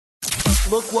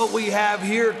Look what we have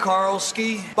here,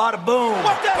 Karlski. Bada boom.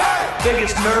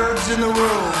 Biggest nerds in the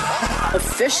room.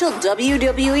 Official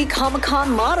WWE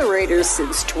Comic-Con moderators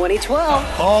since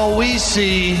 2012. All we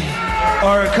see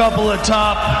are a couple of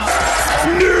top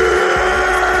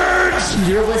nerds.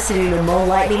 You're listening to Mo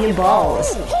Lightning and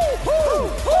Ballz.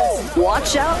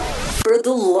 Watch out for the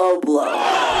low blow.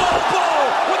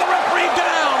 With a referee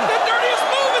down. The dirtiest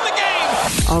move in the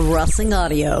game. On Wrestling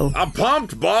Audio. I'm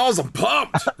pumped, Ballz. I'm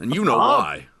pumped. And you know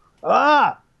why.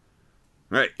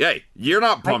 Hey, you're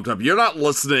not pumped up. You're not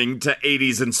listening to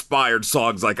 80s inspired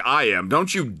songs like I am.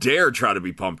 Don't you dare try to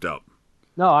be pumped up.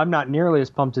 No, I'm not nearly as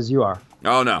pumped as you are.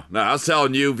 Oh, no. I was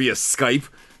telling you via Skype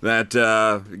that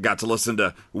got to listen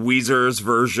to Weezer's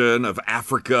version of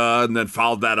Africa and then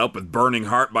followed that up with Burning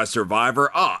Heart by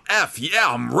Survivor. Oh, yeah,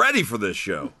 I'm ready for this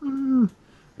show. In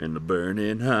the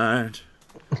Burning Heart.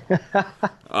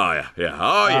 Oh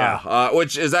yeah.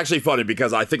 Which is actually funny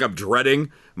because I think I'm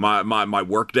dreading my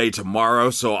work day tomorrow,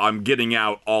 so I'm getting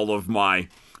out all of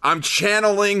I'm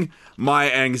channeling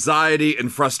my anxiety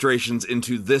and frustrations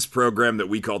into this program that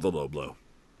we call the Low Blow.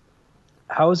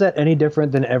 How is that any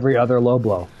different than every other low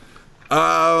blow?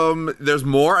 There's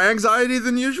more anxiety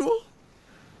than usual.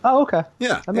 Oh, okay.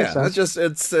 Yeah, that makes sense.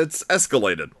 It's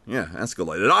escalated. Yeah,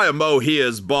 escalated. I am Mo, he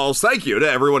is Ballz. Thank you to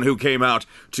everyone who came out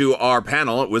to our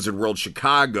panel at Wizard World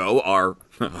Chicago. Our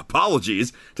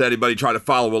apologies to anybody trying to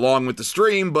follow along with the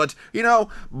stream, but,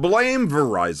 blame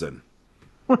Verizon.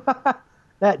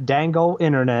 That dango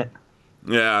internet.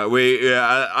 Yeah,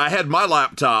 I had my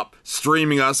laptop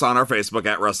streaming us on our Facebook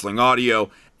at Wrestling Audio,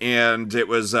 and it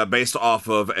was based off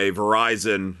of a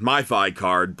Verizon MiFi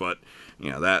card, but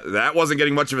that wasn't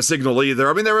getting much of a signal either.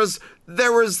 I mean, there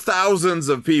was thousands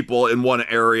of people in one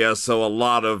area, so a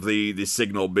lot of the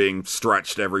signal being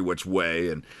stretched every which way,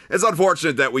 and it's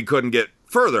unfortunate that we couldn't get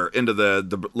further into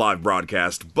the live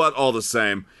broadcast, but all the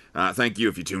same, thank you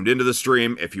if you tuned into the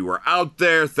stream. If you were out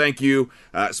there, thank you,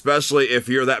 especially if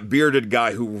you're that bearded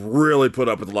guy who really put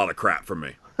up with a lot of crap from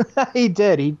me. He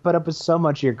did. He put up with so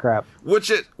much of your crap.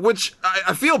 Which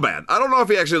I feel bad. I don't know if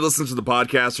he actually listens to the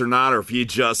podcast or not, or if he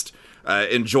just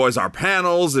enjoys our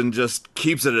panels and just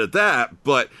keeps it at that,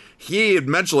 but he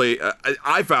eventually,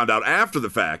 I found out after the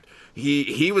fact,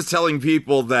 he was telling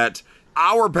people that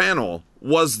our panel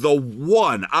was the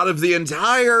one out of the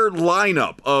entire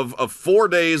lineup of 4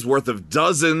 days worth of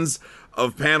dozens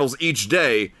of panels each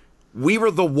day. We were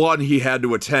the one he had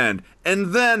to attend,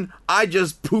 and then I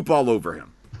just poop all over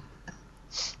him.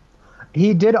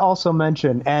 He did also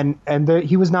mention, and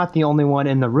he was not the only one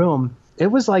in the room. It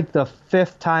was like the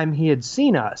 5th time he had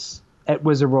seen us at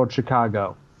Wizard World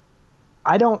Chicago.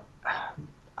 I don't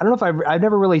know if I've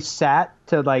never really sat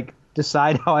to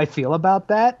decide how I feel about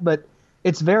that, but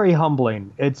it's very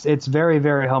humbling. It's very,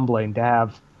 very humbling to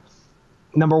have,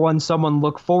 number one, someone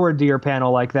look forward to your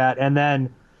panel like that, and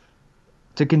then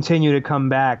to continue to come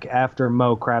back after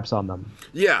Mo craps on them.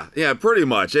 Yeah, pretty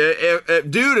much.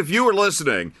 Dude, if you were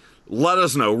listening, let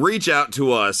us know. Reach out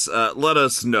to us. Let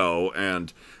us know,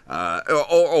 and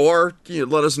or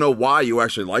let us know why you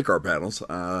actually like our panels.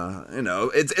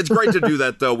 It's great to do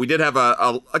that, though. We did have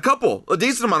a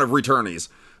decent amount of returnees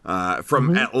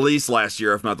from at least last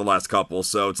year, if not the last couple.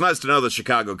 So it's nice to know that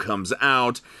Chicago comes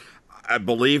out. I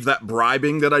believe that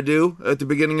bribing that I do at the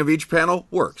beginning of each panel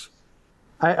works.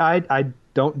 I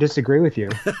don't disagree with you.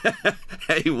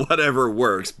 Hey, whatever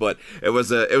works, but it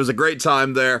was a great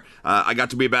time there. I got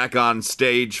to be back on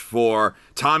stage for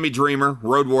Tommy Dreamer,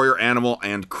 Road Warrior Animal,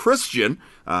 and Christian.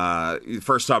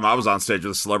 First time I was on stage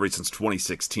with a celebrity since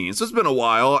 2016, so it's been a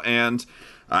while, and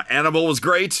Animal was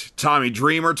great. Tommy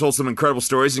Dreamer told some incredible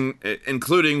stories,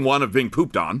 including one of being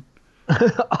pooped on.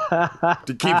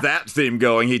 To keep that theme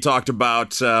going, he talked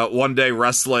about one day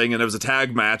wrestling, and it was a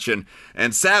tag match, and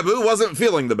Sabu wasn't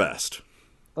feeling the best.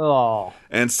 Oh.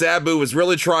 And Sabu was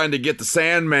really trying to get the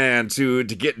Sandman to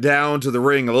get down to the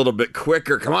ring a little bit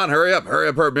quicker. Come on, hurry up.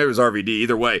 Maybe it was RVD.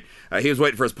 Either way, he was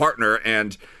waiting for his partner,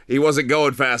 and he wasn't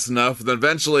going fast enough. Then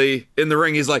eventually, in the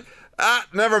ring, he's like,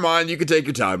 never mind, you can take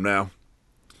your time now.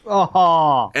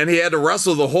 Oh. And he had to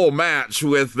wrestle the whole match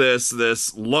with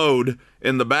this load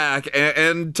in the back,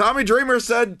 and Tommy Dreamer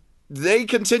said they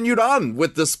continued on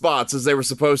with the spots as they were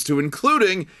supposed to,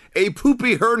 including a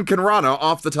poopy Hurricanrana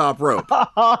off the top rope.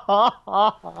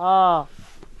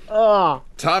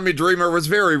 Tommy Dreamer was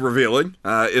very revealing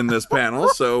in this panel,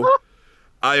 so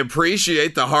I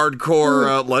appreciate the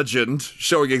hardcore legend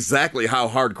showing exactly how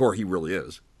hardcore he really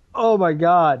is. Oh my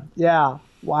God, yeah.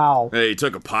 Wow. Hey, he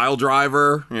took a pile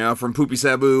driver, from Poopy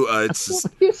Sabu.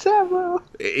 Poopy Sabu.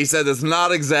 He said it's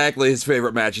not exactly his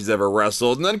favorite match he's ever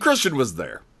wrestled, and then Christian was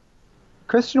there.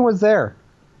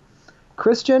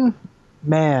 Christian,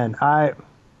 Man, I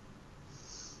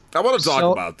want to talk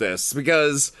about this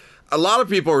because a lot of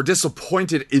people are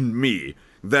disappointed in me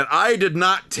that I did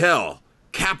not tell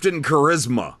Captain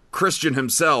Charisma, Christian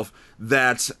himself,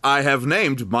 that I have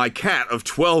named my cat of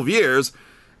 12 years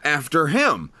after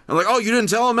him. I'm like, oh, you didn't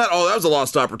tell him that? Oh, that was a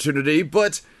lost opportunity.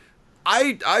 But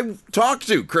I talked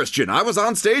to Christian. I was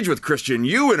on stage with Christian.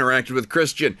 You interacted with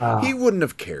Christian. He wouldn't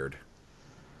have cared.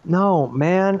 No,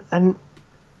 man. And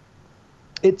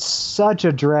it's such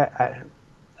a drag.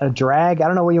 I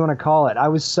don't know what you want to call it. I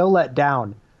was so let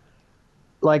down.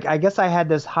 Like, I guess I had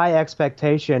this high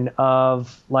expectation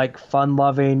of, like,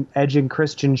 fun-loving, Edge and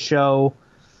Christian show,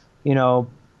 you know,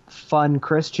 fun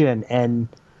Christian. And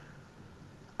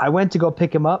I went to go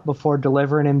pick him up before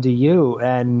delivering him to you.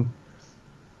 And,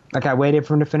 like, I waited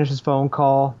for him to finish his phone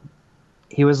call.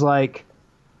 He was, like,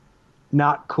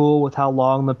 not cool with how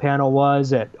long the panel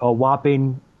was at a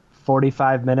whopping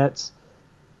 45 minutes.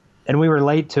 And we were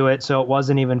late to it, so it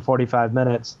wasn't even 45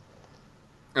 minutes.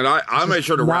 And I made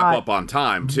sure to wrap up on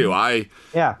time, too.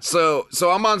 Yeah. So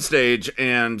I'm on stage,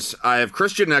 and I have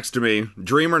Christian next to me,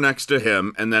 Dreamer next to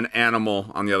him, and then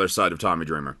Animal on the other side of Tommy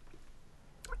Dreamer.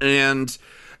 And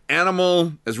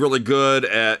Animal is really good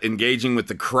at engaging with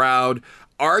the crowd.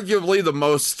 Arguably the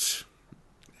most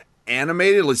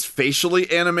animated, at least facially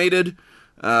animated,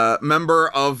 member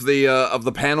of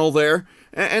the panel there.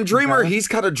 And Dreamer, he's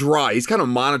kind of dry. He's kind of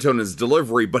monotone in his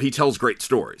delivery, but he tells great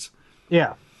stories.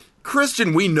 Yeah.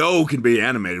 Christian, we know, can be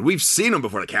animated. We've seen him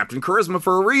before, the Captain Charisma,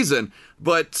 for a reason.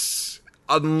 But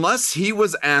unless he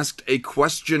was asked a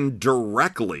question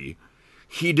directly,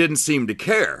 he didn't seem to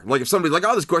care. Like, if somebody's like,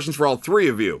 oh, this question's for all three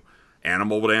of you.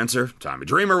 Animal would answer. Tommy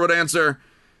Dreamer would answer.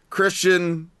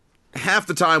 Christian, half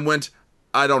the time went,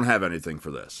 I don't have anything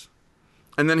for this.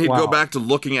 And then he'd go back to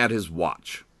looking at his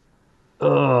watch.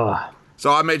 Ugh.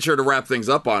 So I made sure to wrap things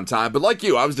up on time. But like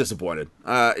you, I was disappointed.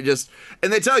 And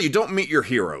they tell you, don't meet your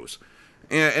heroes.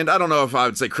 And I don't know if I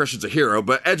would say Christian's a hero,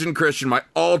 but Edge and Christian, my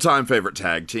all-time favorite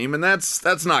tag team. And that's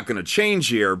not going to change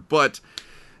here. But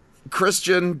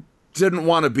Christian didn't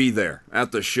want to be there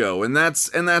at the show. And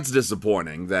that's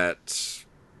disappointing that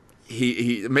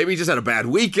he maybe just had a bad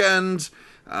weekend.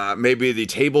 Maybe the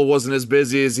table wasn't as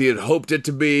busy as he had hoped it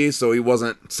to be. So he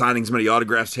wasn't signing as many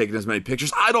autographs, taking as many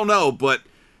pictures. I don't know, but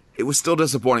it was still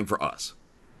disappointing for us.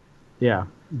 Yeah,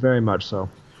 very much so.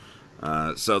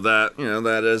 So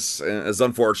that is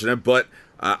unfortunate, but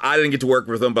I didn't get to work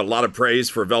with them. But a lot of praise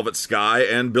for Velvet Sky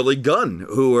and Billy Gunn,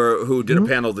 who did a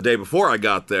panel the day before I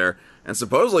got there, and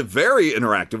supposedly very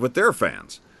interactive with their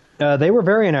fans. They were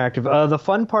very interactive. The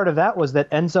fun part of that was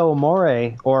that Enzo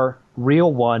Amore, or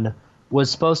Real One, was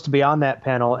supposed to be on that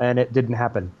panel, and it didn't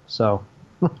happen. So,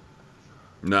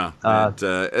 no,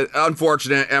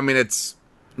 unfortunate. I mean, it's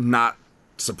not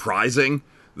surprising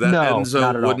that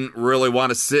Enzo wouldn't really want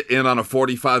to sit in on a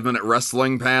 45-minute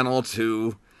wrestling panel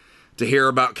to hear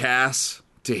about Cass,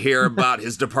 to hear about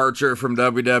his departure from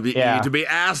WWE, to be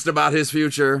asked about his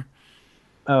future.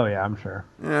 Oh, yeah, I'm sure.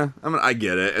 Yeah, I mean, I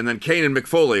get it. And then Kane and Mick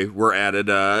Foley were added,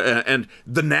 and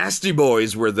the Nasty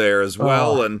Boys were there as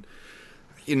well, and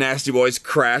you Nasty Boys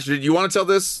crashed. Did you want to tell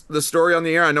the story on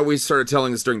the air? I know we started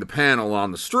telling this during the panel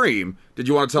on the stream. Did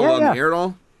you want to tell it on the air at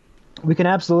all? We can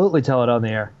absolutely tell it on the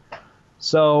air.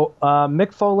 So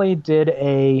Mick Foley did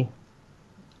it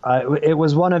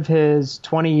was one of his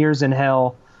 20 Years in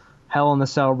Hell in the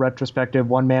Cell retrospective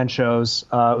one-man shows.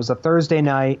 It was a Thursday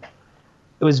night.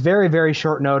 It was very, very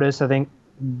short notice. I think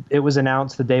it was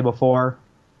announced the day before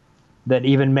that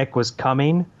even Mick was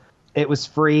coming. It was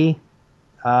free,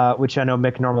 which I know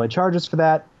Mick normally charges for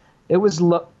that. It was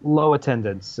low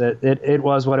attendance. It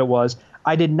was what it was.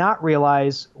 I did not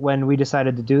realize when we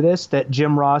decided to do this that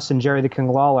Jim Ross and Jerry the King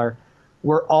Lawler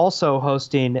were also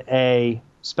hosting a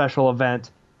special event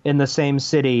in the same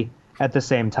city at the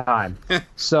same time.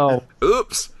 So,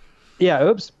 oops. Yeah,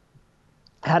 oops.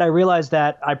 Had I realized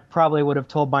that, I probably would have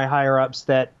told my higher-ups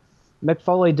that Mick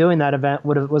Foley doing that event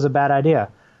was a bad idea.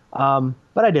 But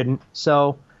I didn't.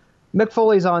 So Mick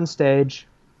Foley's on stage.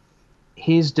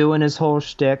 He's doing his whole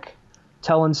shtick,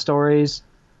 telling stories.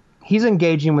 He's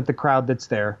engaging with the crowd that's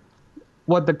there.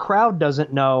 What the crowd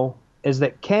doesn't know is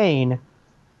that Kane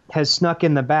has snuck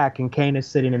in the back, and Kane is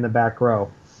sitting in the back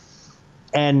row.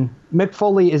 And Mick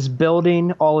Foley is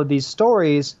building all of these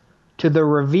stories to the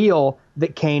reveal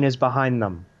that Kane is behind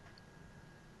them.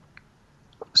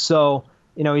 So,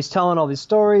 he's telling all these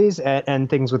stories and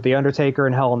things with The Undertaker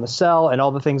and Hell in the Cell and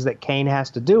all the things that Kane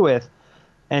has to do with,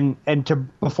 and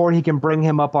before he can bring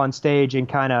him up on stage and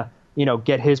kind of,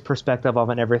 get his perspective of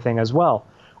it and everything as well,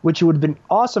 which would have been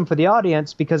awesome for the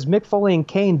audience because Mick Foley and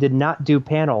Kane did not do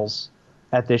panels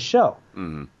at this show.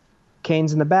 Mm-hmm.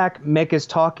 Kane's in the back. Mick is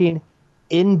talking.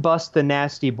 In bust the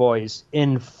Nasty Boys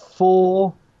in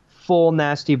full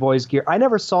Nasty Boys gear. I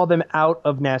never saw them out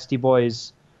of Nasty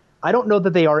Boys. I don't know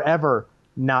that they are ever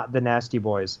not the Nasty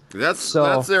Boys. That's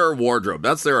their wardrobe.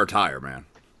 That's their attire, man.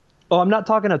 Oh, I'm not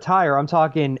talking attire. I'm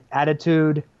talking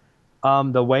attitude,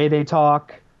 the way they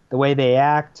talk, the way they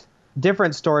act.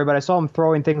 Different story, but I saw them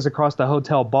throwing things across the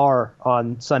hotel bar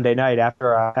on Sunday night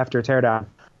after Teardown.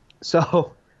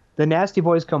 So the Nasty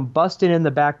Boys come busting in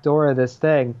the back door of this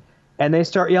thing, and they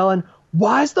start yelling,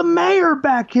 "Why is the mayor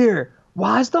back here?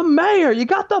 Why is the mayor? You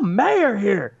got the mayor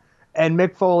here." And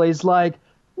Mick Foley's like,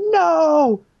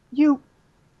 "No, you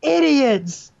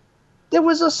idiots. It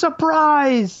was a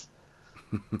surprise."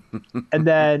 And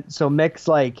then, so Mick's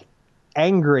like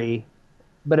angry,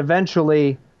 but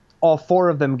eventually all four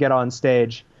of them get on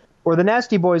stage. Or the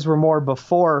Nasty Boys were more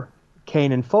before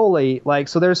Kane and Foley. Like,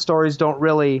 so their stories don't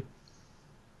really,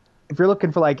 if you're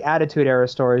looking for like Attitude Era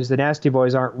stories, the Nasty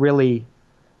Boys aren't really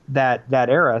that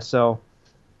era. So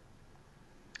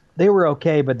they were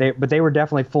okay, but they were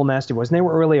definitely full Nasty Boys, and they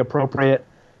were really appropriate.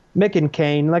 Mick and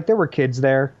Kane, like, there were kids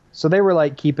there, so they were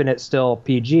like keeping it still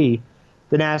PG.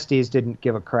 The Nasties didn't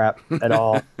give a crap at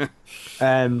all.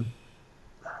 I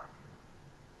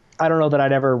don't know that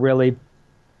I'd ever really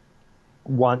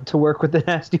want to work with the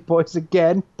Nasty Boys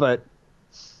again, but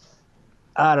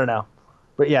I don't know.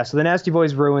 But yeah, so the Nasty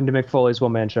Boys ruined Mick Foley's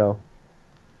one-man show.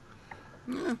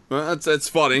 Yeah, well, that's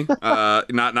funny.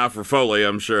 Not for Foley.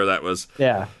 I'm sure that was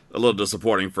a little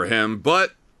disappointing for him.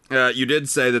 But you did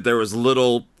say that there was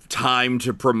little time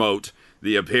to promote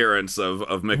the appearance of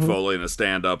Mick Foley in a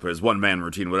stand-up, his one-man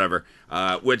routine, whatever,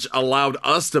 which allowed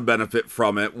us to benefit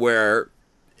from it, where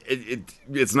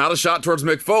it's not a shot towards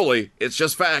Mick Foley. It's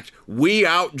just fact. We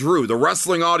outdrew, the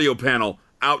wrestling audio panel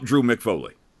outdrew Mick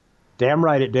Foley. Damn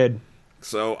right it did.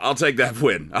 So I'll take that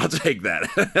win. I'll take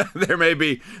that. There may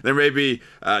be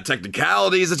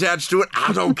technicalities attached to it.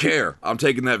 I don't care. I'm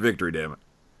taking that victory, damn it.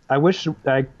 I wish,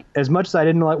 as much as I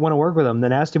didn't want to work with them, the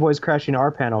Nasty Boys crashing our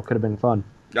panel could have been fun.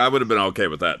 I would have been okay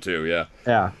with that too, yeah.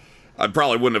 Yeah. I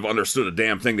probably wouldn't have understood a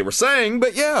damn thing they were saying,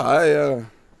 but yeah, I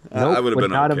would have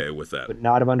been okay with that. Would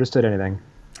not have understood anything.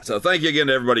 So thank you again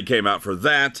to everybody who came out for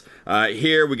that.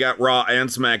 Here we got Raw and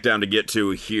SmackDown to get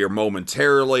to here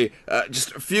momentarily.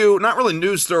 Just a few, not really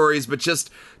news stories, but just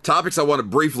topics I want to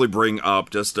briefly bring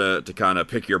up just to kind of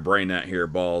pick your brain at here,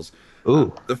 Ballz.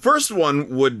 Ooh. The first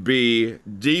one would be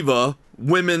Diva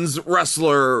women's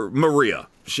wrestler Maria.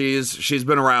 She's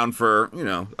been around for,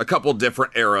 a couple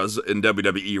different eras in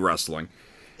WWE wrestling.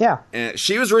 Yeah. And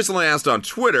she was recently asked on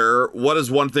Twitter, what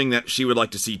is one thing that she would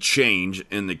like to see change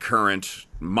in the current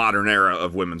modern era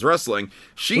of women's wrestling?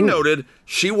 She noted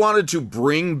she wanted to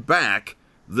bring back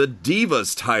the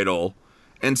Divas title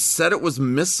and said it was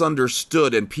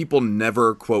misunderstood and people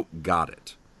never, quote, got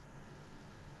it.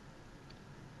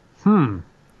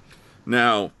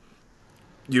 Now,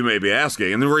 you may be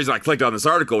asking, and the reason I clicked on this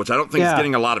article, which I don't think is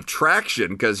getting a lot of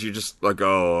traction, because you're just like,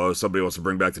 oh, somebody wants to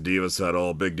bring back the Divas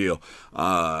title, big deal.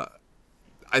 I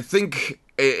think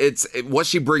it's what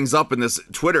she brings up in this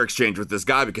Twitter exchange with this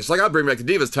guy, because I'll bring back the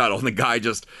Divas title, and the guy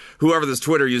just, whoever this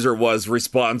Twitter user was,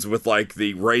 responds with like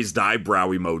the raised eyebrow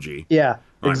emoji. Yeah.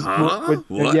 Like, huh?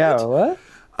 What? Yeah, what?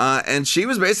 And she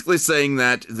was basically saying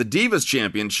that the Divas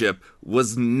Championship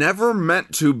was never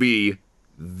meant to be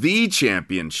the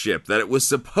championship, that it was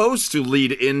supposed to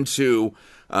lead into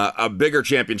a bigger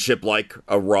championship like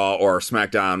a Raw or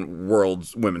SmackDown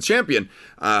World's Women's Champion,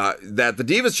 that the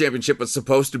Divas Championship was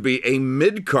supposed to be a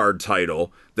mid-card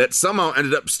title that somehow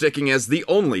ended up sticking as the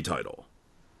only title.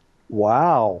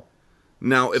 Wow.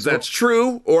 Now, if that's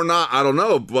true or not, I don't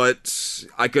know, but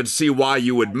I could see why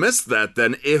you would miss that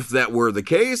then if that were the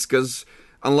case, because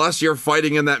unless you're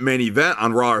fighting in that main event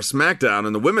on Raw or SmackDown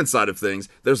and the women's side of things,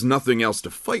 there's nothing else to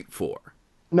fight for.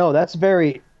 No, that's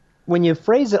very, when you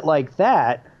phrase it like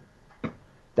that,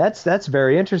 that's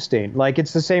very interesting. Like,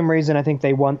 it's the same reason I think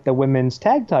they want the women's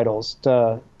tag titles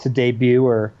to debut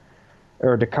or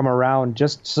to come around,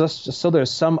 just so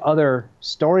there's some other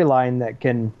storyline that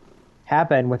can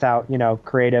happen without,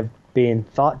 creative being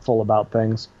thoughtful about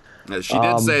things. She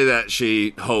did say that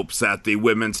she hopes that the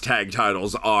women's tag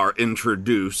titles are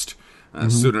introduced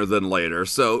sooner than later.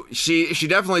 So she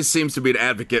definitely seems to be an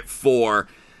advocate for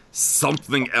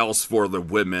something else for the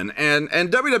women. And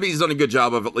WWE's done a good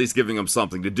job of at least giving them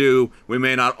something to do. We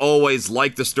may not always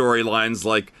like the storylines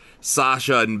like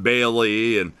Sasha and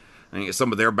Bayley and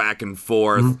some of their back and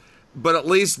forth. But at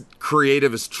least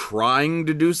creative is trying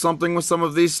to do something with some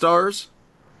of these stars.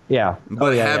 Yeah.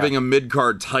 But having a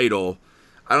mid-card title,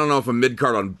 I don't know if a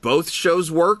mid-card on both shows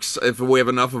works, if we have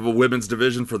enough of a women's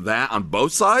division for that on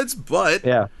both sides, but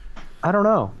I don't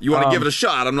know. You want to give it a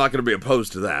shot, I'm not going to be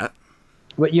opposed to that.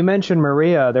 But you mentioned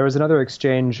Maria. There was another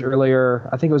exchange earlier.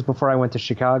 I think it was before I went to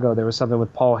Chicago. There was something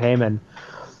with Paul Heyman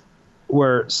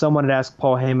where someone had asked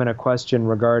Paul Heyman a question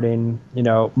regarding,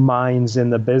 minds in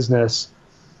the business.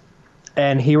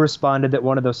 And he responded that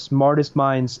one of the smartest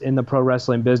minds in the pro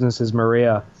wrestling business is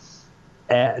Maria.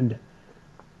 And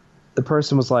the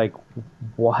person was like,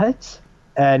 what?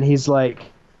 And he's like,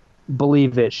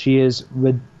 believe it. She is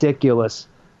ridiculous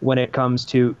when it comes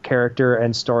to character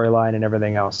and storyline and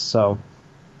everything else. So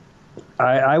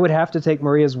I would have to take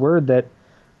Maria's word that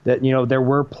there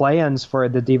were plans for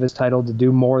the Divas title to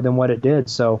do more than what it did.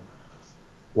 So,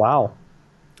 wow.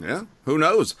 Yeah, who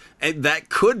knows? And that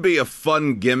could be a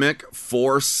fun gimmick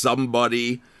for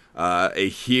somebody, a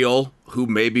heel who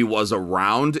maybe was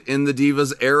around in the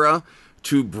Divas era,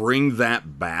 to bring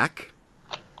that back.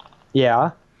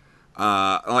 Yeah.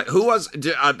 Who was?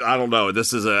 I don't know.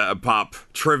 This is a pop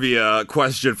trivia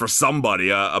question for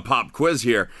somebody. A pop quiz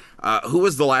here. Who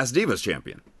was the last Divas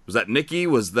champion? Was that Nikki?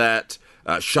 Was that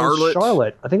Charlotte?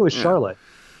 Charlotte. I think it was Charlotte.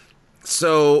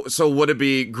 So would it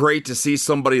be great to see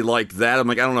somebody like that? I'm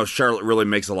like, I don't know if Charlotte really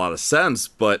makes a lot of sense,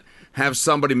 but have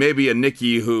somebody, maybe a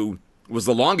Nikki who was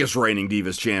the longest reigning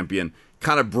Divas champion,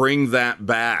 kind of bring that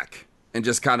back and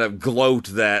just kind of gloat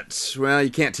that, well,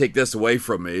 you can't take this away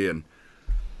from me. And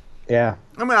yeah.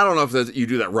 I mean, I don't know if you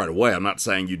do that right away. I'm not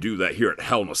saying you do that here at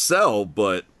Hell in a Cell,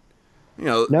 but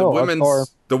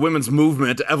the women's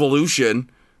movement evolution,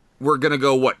 we're going to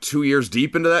go, 2 years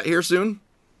deep into that here soon?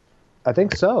 I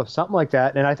think so, something like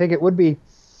that. And I think it'd be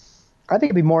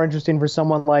more interesting for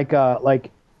someone like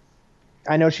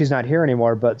I know she's not here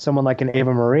anymore, but someone like an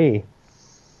Ava Marie,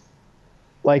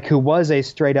 like who was a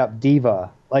straight up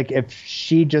diva. Like if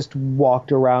she just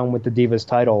walked around with the Divas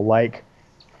title, like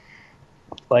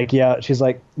yeah, she's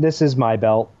like, this is my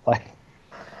belt,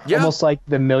 almost like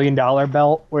the $1 million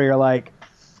belt, where you're like,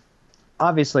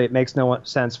 obviously it makes no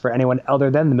sense for anyone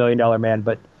other than the $1 Million Man,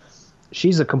 but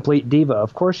she's a complete diva.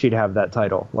 Of course she'd have that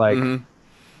title. Mm-hmm.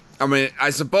 I mean, I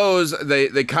suppose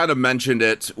they kind of mentioned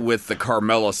it with the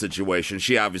Carmella situation.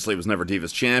 She obviously was never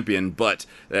Divas champion, but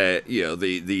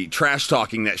the trash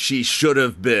talking that she should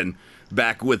have been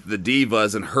back with the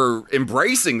Divas and her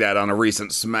embracing that on a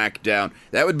recent SmackDown,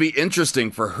 that would be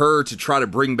interesting for her to try to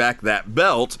bring back that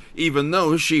belt, even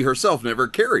though she herself never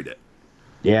carried it.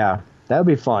 Yeah, that would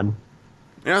be fun.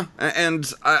 Yeah,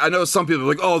 and I know some people are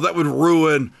like, oh, that would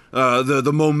ruin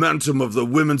the momentum of the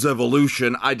women's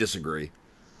evolution. I disagree.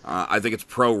 I think it's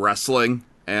pro wrestling,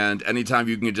 and anytime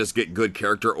you can just get good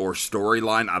character or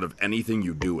storyline out of anything,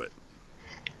 you do it.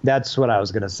 That's what I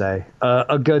was going to say.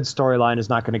 A good storyline is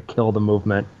not going to kill the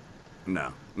movement.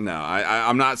 No,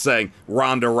 I'm not saying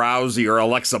Ronda Rousey or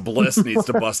Alexa Bliss needs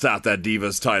to bust out that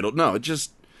Divas title. No, it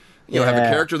just... have a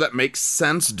character that makes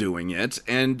sense doing it,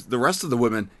 and the rest of the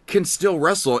women can still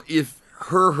wrestle if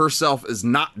herself is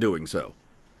not doing so.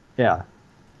 Yeah.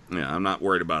 Yeah, I'm not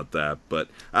worried about that. But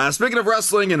speaking of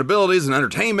wrestling and abilities and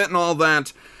entertainment and all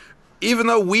that, even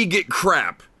though we get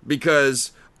crap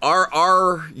because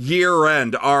our year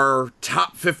end, our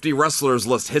top 50 wrestlers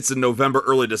list hits in November,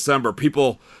 early December,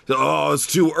 people say, oh, it's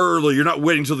too early, you're not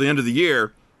waiting till the end of the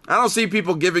year. I don't see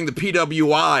people giving the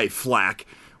PWI flack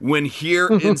when here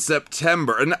in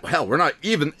September, and hell, we're not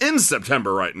even in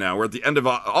September right now, we're at the end of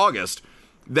August,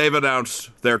 they've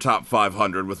announced their top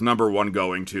 500 with number 1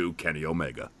 going to Kenny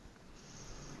Omega.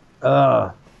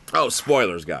 Oh,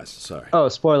 spoilers, guys. Sorry. Oh,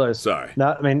 spoilers. Sorry.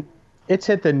 No, I mean, it's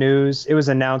hit the news. It was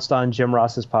announced on Jim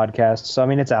Ross's podcast, so I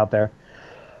mean, it's out there.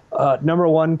 Number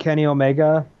 1, Kenny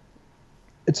Omega.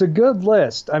 It's a good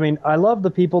list. I mean, I love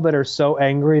the people that are so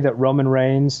angry that Roman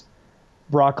Reigns,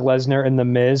 Brock Lesnar, and The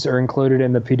Miz are included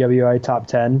in the PWI top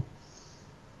 10.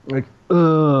 Like,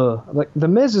 The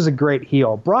Miz is a great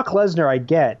heel. Brock Lesnar, I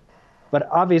get, but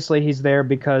obviously he's there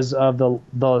because of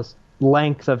the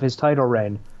length of his title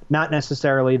reign, not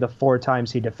necessarily the 4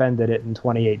 times he defended it in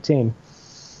 2018.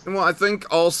 Well, I think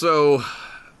also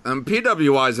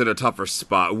PWI is in a tougher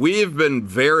spot. We've been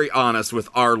very honest with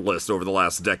our list over the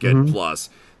last decade plus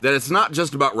that it's not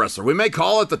just about wrestler. We may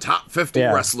call it the top 50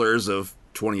 wrestlers of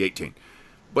 2018,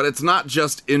 but it's not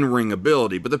just in-ring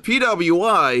ability. But the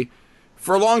PWI,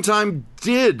 for a long time,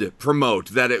 did promote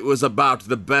that it was about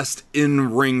the best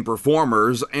in-ring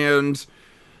performers, and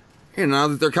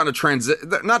that they're kind of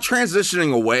not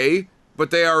transitioning away,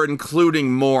 but they are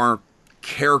including more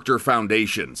character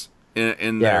foundations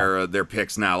in their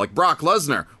picks now. Like Brock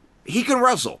Lesnar, he can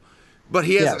wrestle, but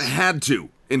he hasn't had to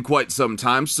in quite some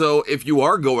time. So if you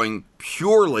are going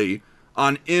purely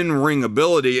on in-ring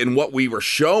ability and what we were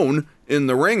shown in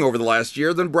the ring over the last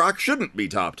year, then Brock shouldn't be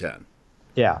top 10.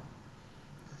 Yeah.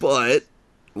 But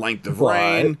length of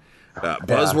reign,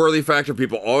 buzzworthy factor.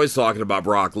 People always talking about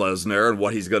Brock Lesnar and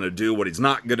what he's going to do, what he's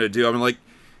not going to do. I mean, like,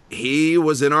 he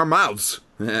was in our mouths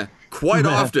quite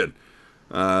often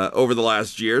over the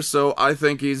last year, so I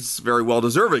think he's very well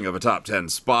deserving of a top 10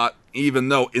 spot, even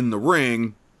though in the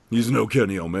ring, he's no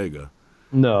Kenny Omega.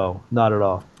 No, not at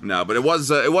all. No, but it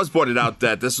was pointed out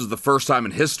that this was the first time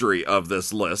in history of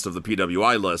this list, of the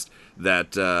PWI list,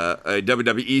 that a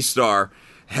WWE star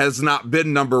has not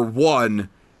been number one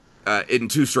in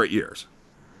 2 straight years.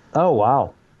 Oh,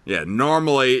 wow. Yeah,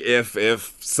 normally if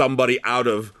somebody out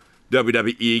of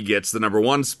WWE gets the number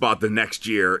 1 spot the next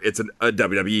year, it's a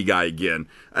WWE guy again.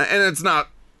 And it's not,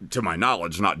 to my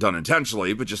knowledge, not done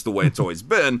intentionally, but just the way it's always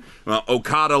been.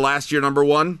 Okada last year, number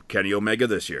 1. Kenny Omega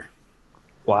this year.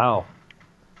 Wow.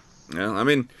 Yeah, I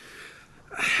mean,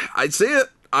 I see it.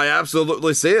 I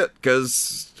absolutely see it,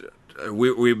 because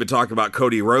we've been talking about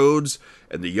Cody Rhodes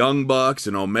and the Young Bucks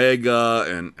and Omega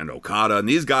and Okada, and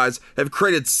these guys have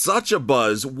created such a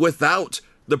buzz without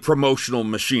the promotional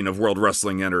machine of World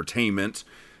Wrestling Entertainment.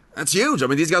 That's huge. I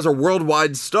mean, these guys are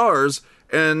worldwide stars,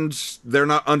 and they're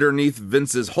not underneath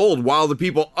Vince's hold. While the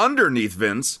people underneath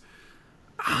Vince,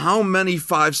 how many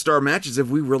 5-star matches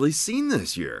have we really seen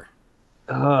this year?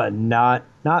 Not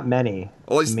many.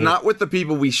 Well, at least not with the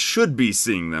people we should be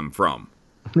seeing them from.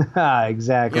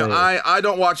 Exactly. You know, I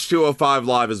don't watch 205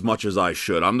 Live as much as I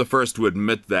should. I'm the first to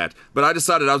admit that. But I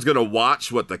decided I was going to watch,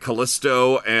 the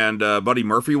Kalisto and Buddy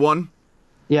Murphy one?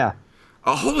 Yeah.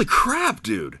 Oh, holy crap,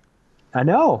 dude. I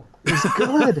know. It was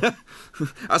good.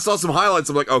 I saw some highlights.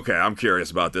 I'm like, okay, I'm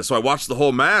curious about this. So I watched the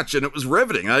whole match, and it was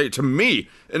riveting. To me,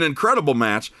 an incredible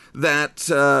match that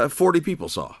 40 people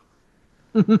saw.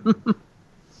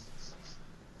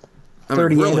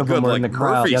 38 of them were in the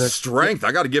crowd. Murphy's strength.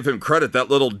 I got to give him credit. That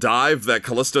little dive that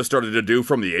Kalisto started to do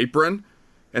from the apron,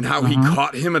 and how he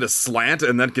caught him at a slant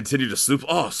and then continued to swoop.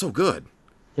 Oh, so good.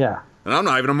 Yeah. And I'm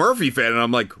not even a Murphy fan, and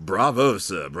I'm like, bravo,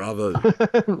 sir, bravo.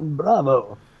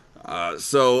 Bravo.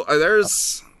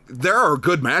 There are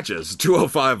good matches.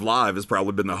 205 Live has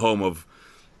probably been the home of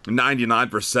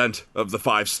 99% of the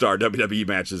 5-star WWE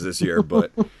matches this year,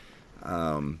 but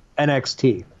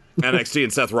NXT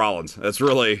and Seth Rollins. That's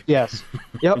really... Yes.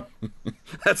 Yep.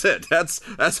 That's it.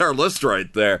 That's our list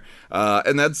right there.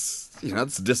 And that's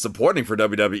disappointing for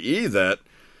WWE that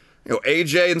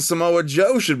AJ and Samoa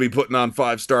Joe should be putting on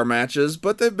 5-star matches,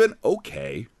 but they've been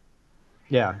okay.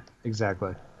 Yeah,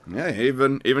 exactly. Yeah,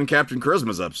 even Captain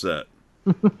Charisma's upset.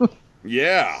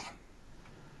 Yeah.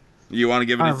 You want to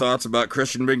give any thoughts about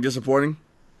Christian being disappointing?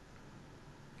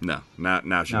 No.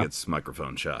 Now she gets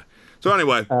microphone shy. So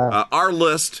anyway, our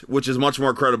list, which is much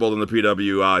more credible than the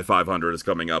PWI 500, is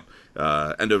coming up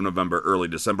end of November, early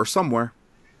December, somewhere.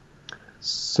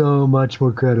 So much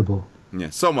more credible. Yeah,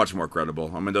 so much more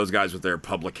credible. I mean, those guys with their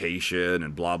publication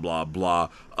and blah, blah, blah.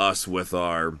 Us with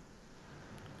our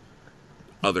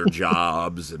other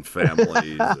jobs and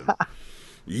families.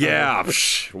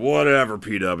 Whatever,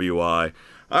 PWI.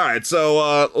 All right,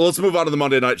 so let's move on to the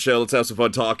Monday Night Show. Let's have some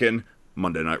fun talking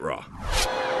Monday Night Raw.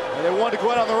 And they want to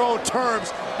go out on their own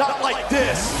terms, not like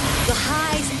this. The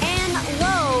highs and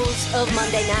lows of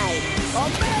Monday night. A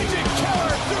magic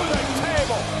killer through the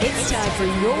table. It's time for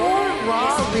your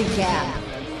Raw recap.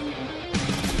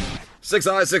 6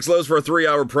 highs, 6 lows for a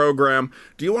 3-hour program.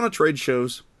 Do you want to trade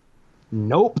shows?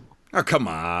 Nope. Oh, come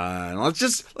on. Let's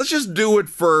just do it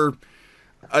for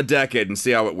a decade and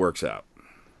see how it works out.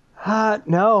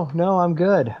 No, I'm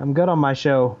good. I'm good on my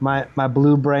show. My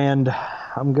blue brand,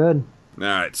 I'm good. All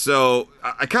right, so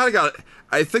I kind of got...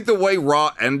 I think the way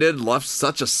Raw ended left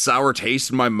such a sour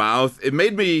taste in my mouth. It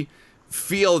made me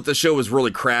feel that the show was really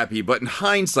crappy, but in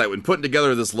hindsight, when putting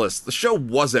together this list, the show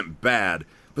wasn't bad.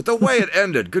 But the way it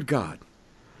ended, good God.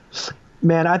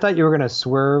 Man, I thought you were going to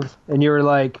swerve, and you were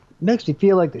like, makes me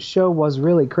feel like the show was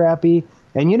really crappy.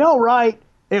 And you know, right,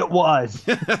 it was.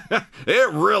 It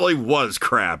really was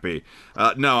crappy.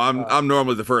 No, I'm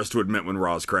normally the first to admit when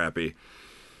Raw's crappy.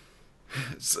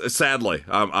 Sadly,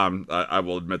 I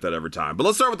will admit that every time. But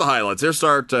let's start with the highlights. Let's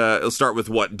start with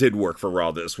what did work for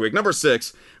Raw this week. Number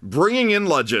 6, bringing in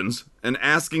legends and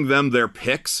asking them their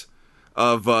picks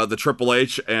of the Triple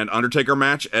H and Undertaker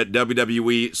match at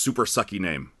WWE Super Sucky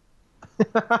Name.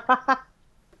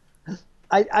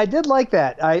 I did like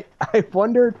that. I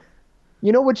wondered,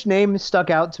 you know which name stuck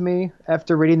out to me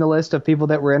after reading the list of people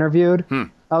that were interviewed?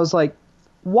 I was like,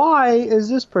 why is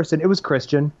this person? It was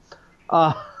Christian.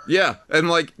 Yeah,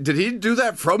 and did he do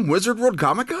that from Wizard World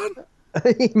Comic-Con?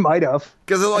 He might have.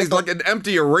 Because it was like an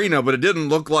empty arena, but it didn't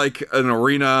look like an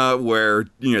arena where,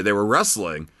 they were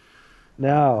wrestling.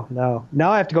 No.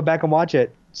 Now I have to go back and watch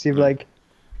it. See if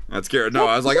That's scary. No,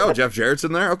 I was like, oh, Jeff Jarrett's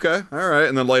in there? Okay, all right.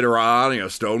 And then later on,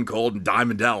 Stone Cold and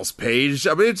Diamond Dallas Page.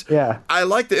 I mean, I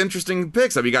like the interesting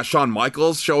picks. I mean, you got Shawn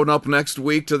Michaels showing up next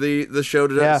week to the show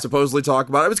to supposedly talk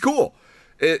about it. It was cool.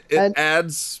 It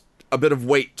adds a bit of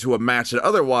weight to a match that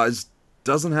otherwise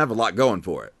doesn't have a lot going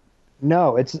for it.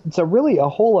 No, it's a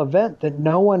whole event that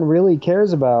no one really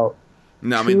cares about.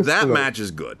 No, I mean, that match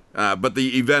is good. But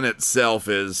the event itself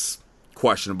is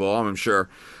questionable, I'm sure.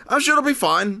 I'm sure it'll be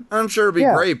fine. I'm sure it'll be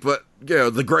great. But,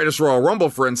 the Greatest Royal Rumble,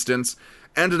 for instance,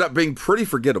 ended up being pretty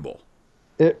forgettable.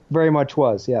 It very much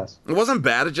was, yes. It wasn't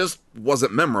bad. It just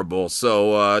wasn't memorable.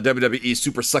 So WWE's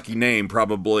super sucky name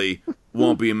probably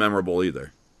won't be memorable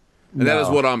either. And that is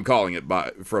what I'm calling it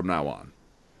from now on.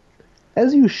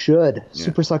 As you should. Yeah.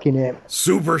 Super sucky name.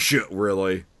 Super shit,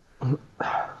 really.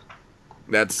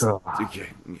 That's... Okay.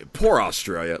 Poor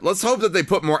Australia. Let's hope that they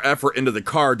put more effort into the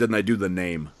card than they do the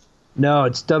name. No,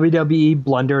 it's WWE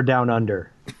Blunder Down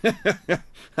Under.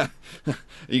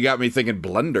 You got me thinking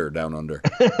Blender Down Under.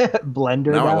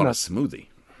 Blender now Down I want a smoothie.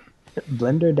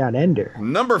 Blender Down Under.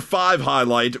 Number 5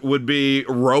 highlight would be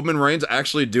Roman Reigns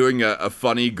actually doing a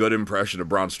funny, good impression of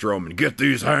Braun Strowman. Get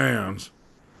these hands.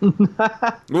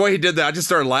 The way he did that, I just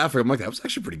started laughing. I'm like, that was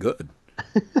actually pretty good.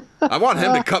 I want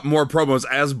him to cut more promos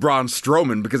as Braun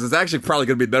Strowman because it's actually probably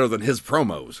going to be better than his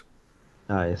promos.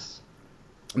 Nice.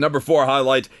 Number 4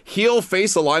 highlight, heel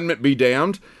face alignment be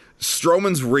damned.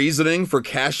 Strowman's reasoning for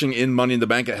cashing in Money in the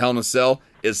Bank at Hell in a Cell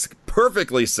is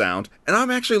perfectly sound, and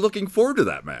I'm actually looking forward to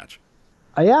that match.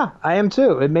 Yeah, I am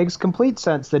too. It makes complete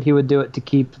sense that he would do it to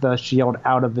keep the Shield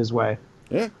out of his way.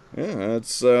 Yeah,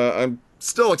 it's. I'm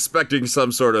still expecting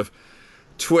some sort of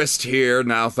twist here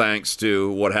now, thanks to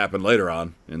what happened later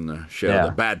on in the show,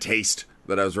 the bad taste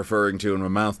that I was referring to in my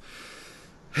mouth.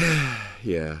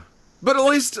 Yeah. But at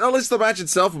least the match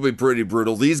itself will be pretty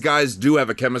brutal. These guys do have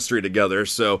a chemistry together,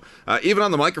 so even on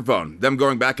the microphone, them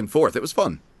going back and forth, it was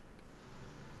fun.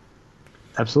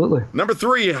 Absolutely. Number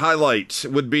 3 highlight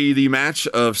would be the match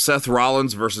of Seth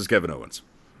Rollins versus Kevin Owens.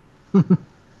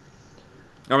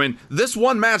 I mean, this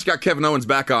one match got Kevin Owens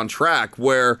back on track,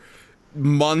 where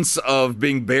months of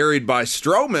being buried by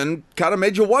Strowman kind of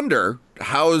made you wonder,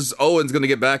 how is Owens going to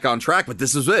get back on track? But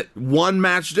this is it. One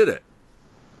match did it.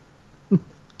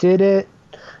 Did it?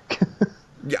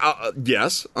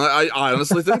 Yes, I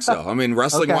honestly think so. I mean,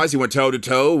 wrestling-wise, he went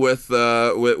toe-to-toe with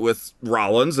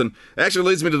Rollins, and it actually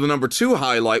leads me to the number 2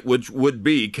 highlight, which would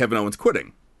be Kevin Owens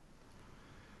quitting.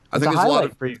 I think there's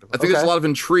a lot of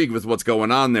intrigue with what's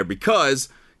going on there, because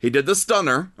he did the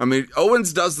stunner. I mean,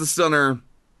 Owens does the stunner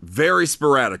very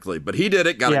sporadically, but he did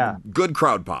it, got a good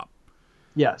crowd pop.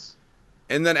 Yes.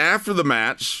 And then after the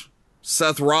match,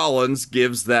 Seth Rollins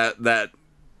gives that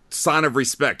sign of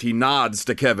respect. He nods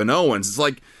to Kevin Owens. It's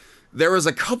like there was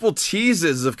a couple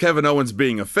teases of Kevin Owens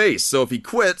being a face. So if he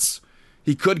quits,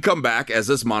 he could come back as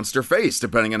this monster face,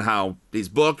 depending on how he's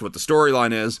booked, what the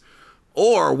storyline is.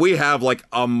 Or we have like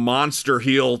a monster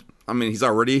heel. I mean, he's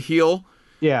already a heel.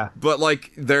 Yeah. But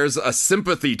like there's a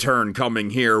sympathy turn coming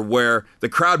here where the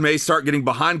crowd may start getting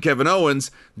behind Kevin Owens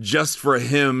just for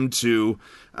him to,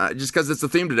 just because it's the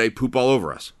theme today, poop all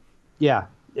over us. Yeah.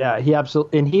 Yeah, he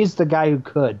absolutely, and he's the guy who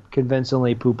could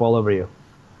convincingly poop all over you.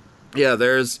 Yeah,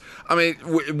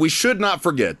 we should not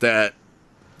forget that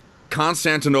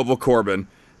Constantinople Corbin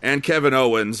and Kevin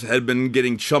Owens had been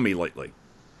getting chummy lately.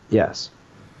 Yes.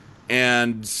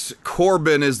 And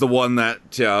Corbin is the one that,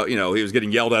 he was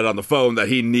getting yelled at on the phone that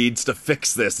he needs to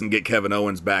fix this and get Kevin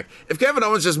Owens back. If Kevin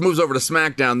Owens just moves over to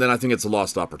SmackDown, then I think it's a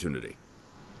lost opportunity.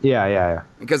 Yeah.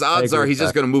 Because odds are he's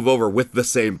just going to move over with the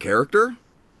same character.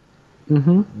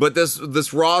 Mm-hmm. But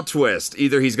this Raw twist,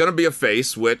 either he's going to be a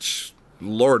face, which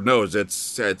Lord knows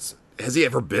it's has he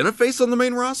ever been a face on the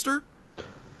main roster?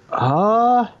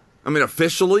 I mean,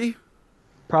 officially?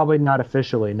 Probably not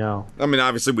officially, no. I mean,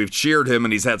 obviously we've cheered him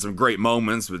and he's had some great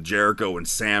moments with Jericho and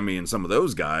Sammy and some of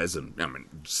those guys, and I mean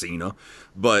Cena.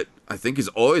 But I think he's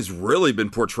always really been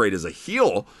portrayed as a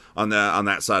heel on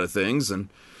that side of things, and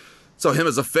so him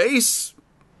as a face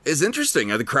is interesting.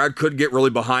 The crowd could get really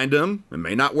behind him. It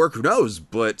may not work, who knows,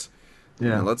 but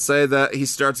let's say that he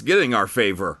starts getting our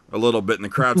favor a little bit and the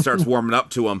crowd starts warming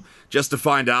up to him, just to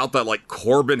find out that like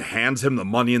Corbin hands him the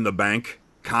Money in the Bank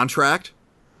contract.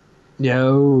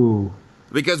 No.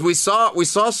 Because we saw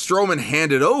Strowman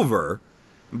hand it over,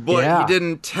 but he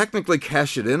didn't technically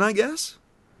cash it in, I guess?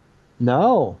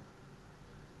 No.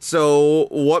 So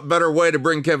what better way to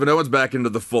bring Kevin Owens back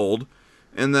into the fold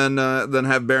and then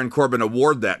have Baron Corbin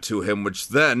award that to him, which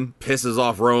then pisses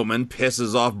off Roman,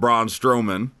 pisses off Braun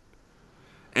Strowman,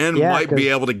 and might be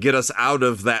able to get us out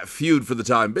of that feud for the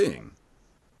time being.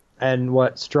 And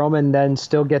Strowman then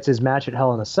still gets his match at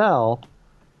Hell in a Cell,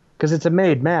 because it's a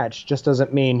made match. Just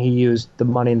doesn't mean he used the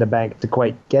Money in the Bank to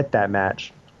quite get that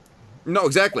match. No,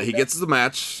 exactly. He gets the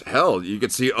match. Hell, you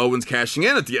could see Owens cashing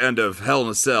in at the end of Hell in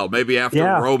a Cell. Maybe after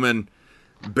Roman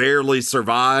barely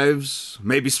survives,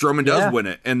 maybe Strowman does win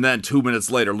it, and then 2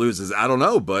 minutes later loses. I don't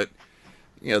know, but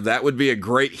that would be a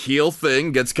great heel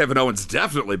thing. Gets Kevin Owens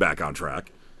definitely back on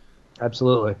track.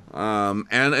 Absolutely.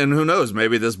 And who knows?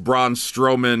 Maybe this Braun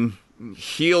Strowman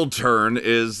heel turn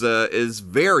is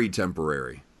very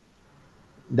temporary.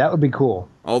 That would be cool.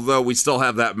 Although we still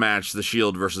have that match, The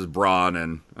Shield versus Braun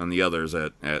and the others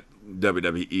at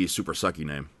WWE Super Sucky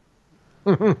Name.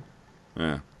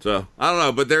 Yeah. So, I don't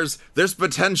know, but there's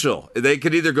potential. They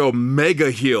could either go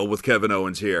mega heel with Kevin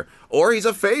Owens here, or he's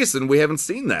a face, and we haven't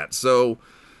seen that. So,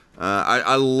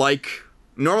 I like...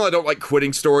 Normally I don't like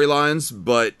quitting storylines,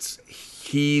 but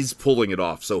he's pulling it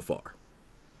off so far.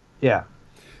 Yeah.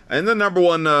 And the number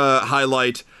one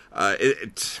highlight...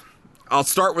 I'll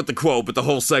start with the quote, but the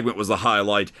whole segment was the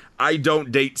highlight. I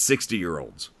don't date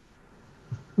 60-year-olds.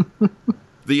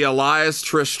 The Elias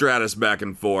Trish Stratus back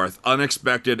and forth,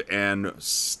 unexpected and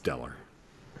stellar.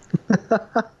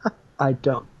 I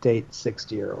don't date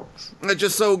 60-year-olds. It's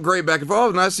just so great back and forth.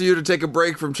 Oh, nice of you to take a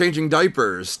break from changing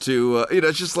diapers to,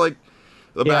 it's just like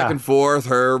the back and forth,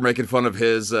 her making fun of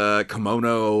his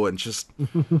kimono and just...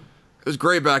 It was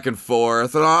great back and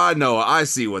forth, and I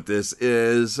see what this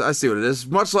is. I see what it is.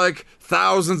 Much like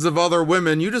thousands of other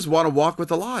women, you just want to walk with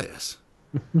Elias.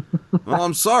 Well,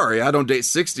 I'm sorry, I don't date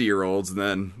 60-year-olds,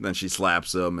 and then she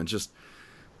slaps him, and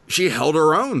she held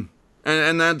her own.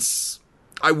 And that's...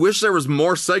 I wish there was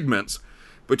more segments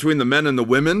between the men and the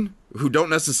women who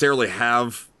don't necessarily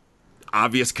have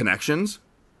obvious connections.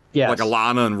 Yes. Like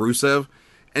Alana and Rusev.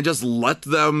 And just let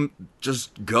them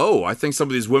just go. I think some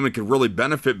of these women could really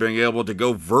benefit being able to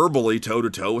go verbally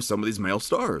toe-to-toe with some of these male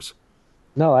stars.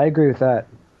 No, I agree with that.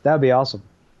 That would be awesome.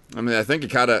 I mean, I think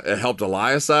it helped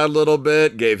Elias out a little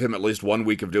bit, gave him at least 1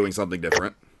 week of doing something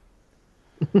different.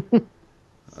 And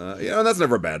that's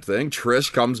never a bad thing.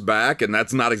 Trish comes back, and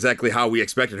that's not exactly how we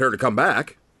expected her to come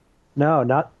back. No,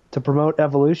 not to promote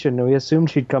Evolution. We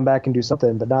assumed she'd come back and do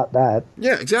something, but not that.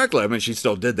 Yeah, exactly. I mean, she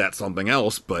still did that something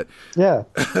else, but... Yeah.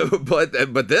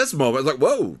 but this moment, it's like,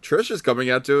 whoa, Trish is coming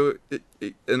out to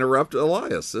interrupt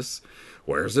Elias.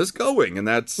 Where's this going? And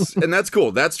that's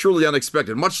cool. That's truly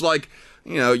unexpected. Much like,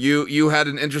 you had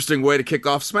an interesting way to kick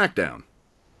off SmackDown.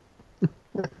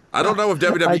 I don't know if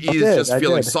WWE is just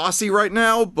feeling saucy right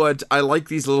now, but I like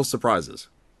these little surprises.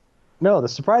 No, the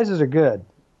surprises are good.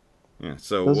 Yeah,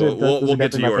 so we'll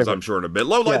get to yours, I'm sure, in a bit.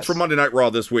 Low lights from Monday Night Raw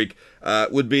this week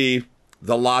would be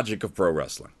the logic of pro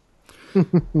wrestling.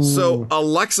 So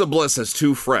Alexa Bliss has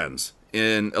two friends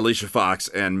in Alicia Fox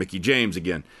and Mickie James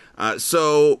again.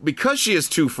 So because she has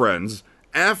two friends,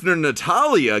 after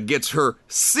Natalya gets her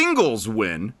singles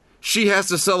win, she has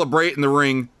to celebrate in the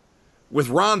ring with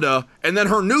Ronda, and then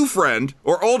her new friend,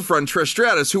 or old friend, Trish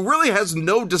Stratus, who really has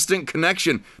no distinct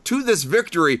connection to this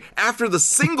victory after the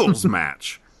singles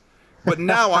match. But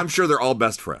now I'm sure they're all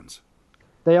best friends.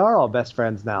 They are all best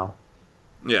friends now.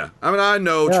 Yeah. I mean, I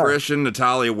know Trish and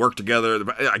Natalya work together.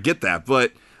 I get that,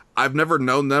 but I've never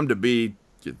known them to be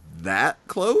that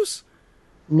close.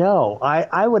 No.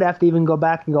 I would have to even go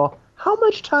back and go, how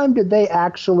much time did they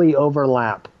actually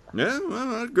overlap? Yeah,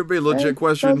 well, that could be a legit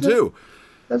question, too.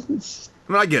 I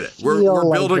mean, I get it. We're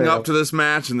building up to this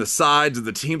match and the sides of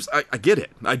the teams. I get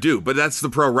it. I do. But that's the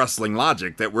pro wrestling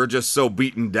logic, that we're just so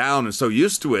beaten down and so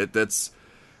used to it. That's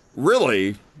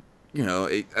really,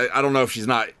 I don't know if she's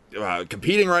not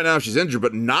competing right now, if she's injured,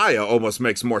 but Nia almost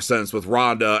makes more sense with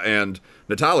Ronda and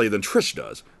Natalya than Trish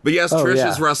does. But yes, Trish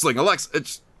is wrestling Alexa.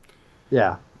 It's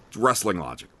wrestling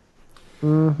logic.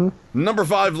 Mm-hmm. Number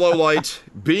 5 low light,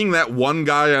 being that one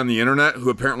guy on the internet who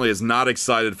apparently is not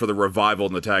excited for the revival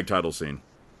in the tag title scene.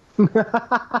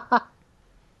 I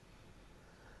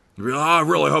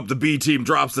really hope the B team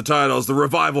drops the titles. The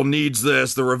revival needs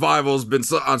this. The revival's been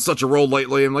on such a roll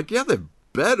lately. I'm like, yeah, they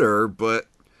better, but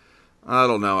I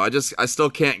don't know. I still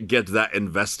can't get that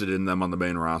invested in them on the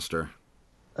main roster.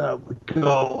 Go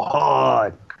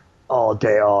on all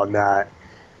day, all night.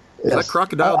 Is that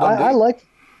Crocodile Dundee? I like.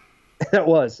 It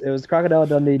was Crocodile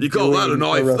Dundee. You call that a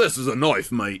knife? This is a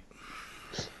knife, mate.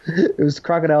 It was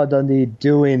Crocodile Dundee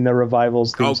doing the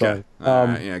Revival's theme song.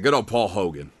 Yeah, good old Paul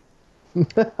Hogan.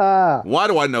 Why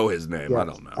do I know his name? Yes. I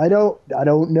don't know. I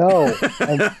don't know.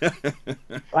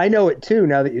 I know it too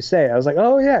now that you say it. I was like,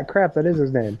 oh yeah, crap, that is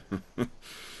his name.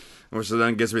 Which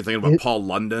then gets me thinking about Paul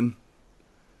London.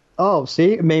 Oh,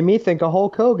 see, it made me think of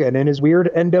Hulk Hogan and his weird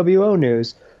NWO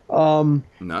news.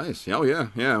 Nice. Oh,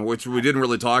 yeah. Which we didn't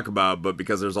really talk about, but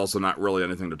because there's also not really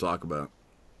anything to talk about.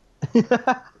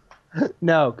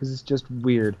 No, because it's just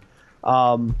weird.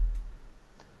 I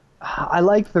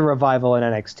like the Revival in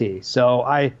NXT, so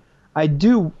I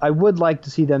would like to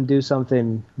see them do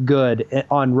something good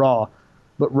on Raw.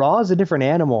 But Raw is a different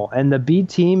animal, and the B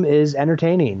team is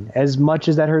entertaining, as much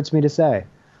as that hurts me to say.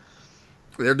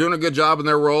 They're doing a good job in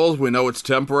their roles. We know it's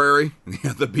temporary.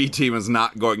 The B team is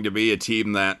not going to be a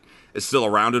team that is still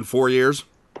around in 4 years.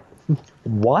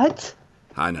 What?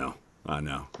 I know.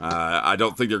 I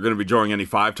don't think they're going to be joining any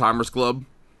 5-timers club.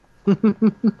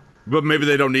 But maybe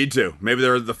they don't need to. Maybe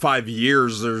they're the 5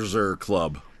 yearser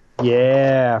club.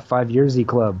 Yeah, 5 yearsy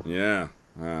club. Yeah.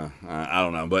 I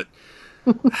don't know, but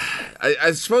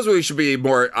I suppose I should be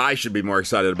more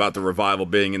excited about the Revival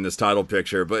being in this title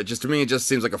picture, but to me, it just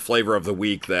seems like a flavor of the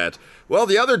week that, well,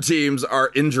 the other teams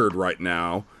are injured right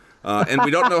now, and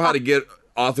we don't know how to get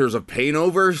Authors of Pain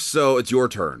over, so it's your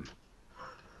turn.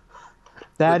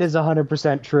 That is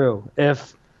 100% true.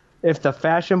 If the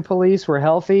Fashion Police were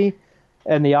healthy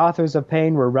and the Authors of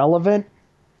Pain were relevant,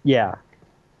 yeah,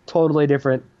 totally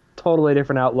different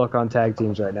outlook on tag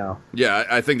teams right now. Yeah,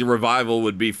 I think the Revival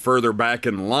would be further back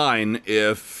in line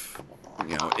if,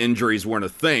 injuries weren't a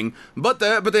thing, but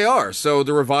they are. So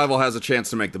the Revival has a chance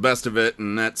to make the best of it,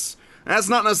 and that's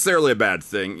not necessarily a bad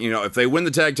thing. If they win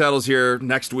the tag titles here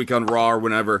next week on Raw or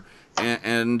whenever,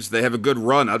 and they have a good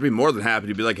run, I'd be more than happy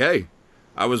to be like, hey,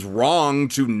 I was wrong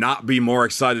to not be more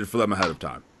excited for them ahead of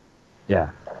time. Yeah.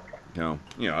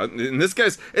 In this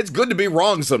case, it's good to be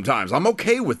wrong sometimes. I'm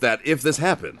okay with that if this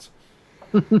happens.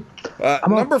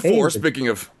 Number 4, speaking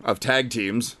of tag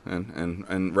teams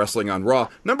and wrestling on Raw,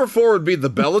 number 4 would be the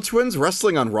Bella Twins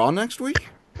wrestling on Raw next week.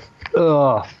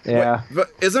 Oh, yeah. Wait,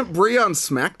 but isn't Brie on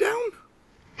SmackDown?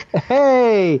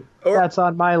 Hey, that's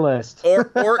on my list.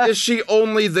 or is she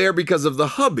only there because of the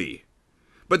hubby?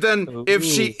 But then, if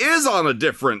she is on a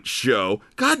different show,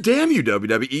 god damn you,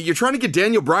 WWE, you're trying to get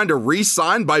Daniel Bryan to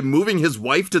re-sign by moving his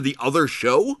wife to the other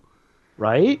show?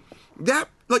 Right?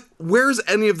 Where's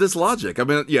any of this logic? I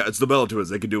mean, yeah, it's the Bella Twins.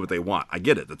 They can do what they want. I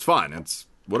get it. That's fine. It's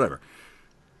whatever.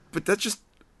 But that's just...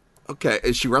 Okay,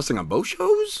 is she wrestling on both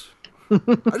shows?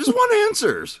 I just want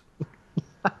answers.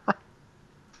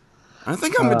 I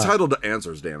think I'm entitled to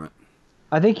answers, damn it.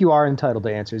 I think you are entitled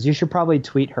to answers. You should probably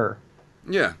tweet her.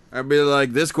 Yeah, I'd be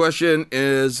like, this question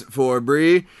is for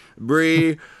Brie.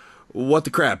 Brie, what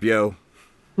the crap, yo?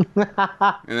 And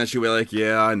then she'd be like,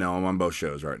 yeah, I know, I'm on both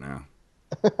shows right now.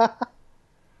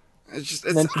 It's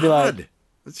odd.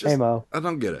 Like, hey, Mo. I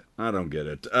don't get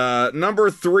it. Number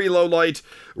 3 low light,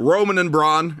 Roman and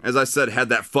Braun, as I said, had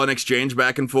that fun exchange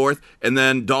back and forth, and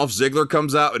then Dolph Ziggler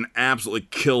comes out and absolutely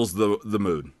kills the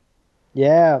mood.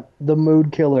 Yeah, the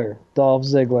mood killer, Dolph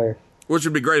Ziggler. Which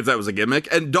would be great if that was a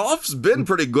gimmick. And Dolph's been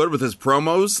pretty good with his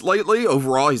promos lately.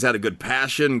 Overall, he's had a good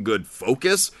passion, good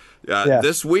focus.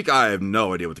 This week, I have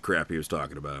no idea what the crap he was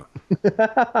talking about.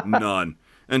 None.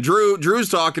 And Drew's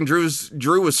talking.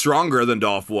 Drew was stronger than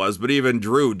Dolph was, but even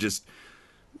Drew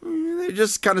they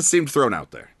just kind of seemed thrown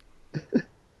out there.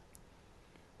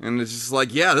 And it's just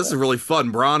like, yeah, this is really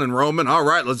fun. Braun and Roman, all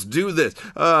right, let's do this.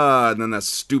 And then that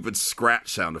stupid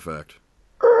scratch sound effect.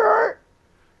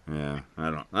 Yeah,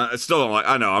 I still don't like.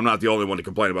 I know I'm not the only one to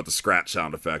complain about the scratch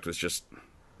sound effect. It's just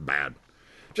bad.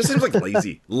 Just seems like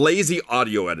lazy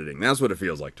audio editing. That's what it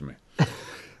feels like to me.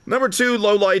 Number 2,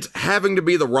 low light, having to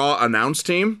be the Raw announce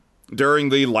team during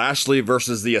the Lashley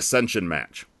versus the Ascension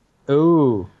match.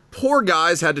 Ooh. Poor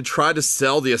guys had to try to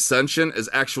sell the Ascension as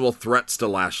actual threats to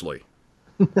Lashley.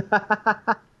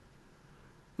 I'm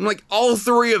like, all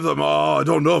 3 of them. Oh, I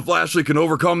don't know if Lashley can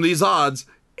overcome these odds.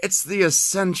 It's the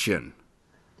Ascension.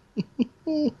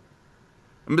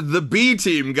 The B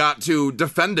team got to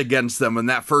defend against them in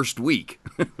that first week.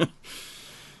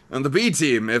 And the B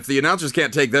team, if the announcers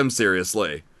can't take them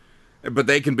seriously, but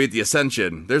they can beat the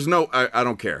Ascension, there's no... I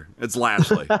don't care. It's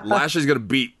Lashley. Lashley's going to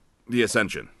beat the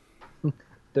Ascension.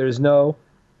 There's no...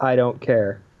 I don't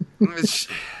care.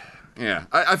 Yeah.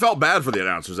 I felt bad for the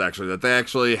announcers, actually, that they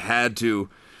actually had to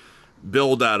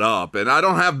build that up. And I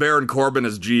don't have Baron Corbin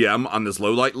as GM on this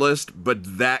lowlight list,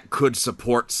 but that could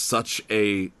support such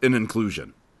an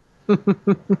inclusion.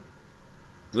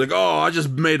 Like, oh, I just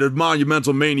made a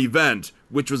monumental main event,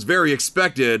 which was very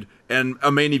expected, and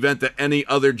a main event that any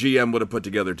other GM would have put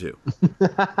together too.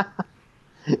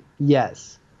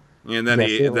 Yes. And then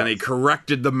he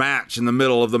corrected the match in the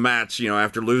middle of the match,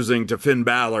 after losing to Finn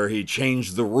Balor, he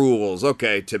changed the rules.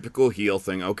 Okay, typical heel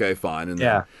thing. Okay, fine. And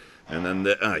yeah. Then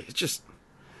it's just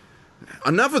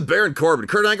enough with Baron Corbin.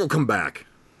 Kurt Angle come back,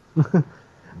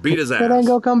 beat his ass. Kurt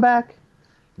Angle come back,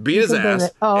 beat his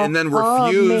ass, and then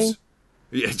refuse.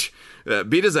 Yeah,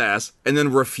 beat his ass, and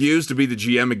then refuse to be the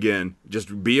GM again.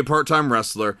 Just be a part-time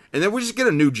wrestler, and then we just get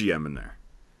a new GM in there.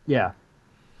 Yeah.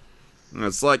 And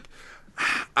it's like,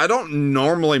 I don't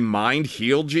normally mind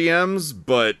heel GMs,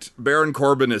 but Baron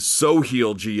Corbin is so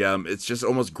heel GM, it's just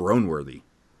almost groan-worthy.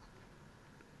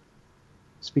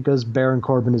 It's because Baron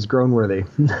Corbin is groan-worthy.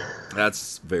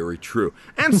 That's very true.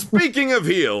 And speaking of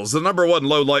heels, the number one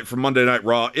lowlight from Monday Night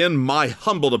Raw, in my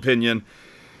humbled opinion,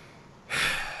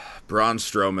 Braun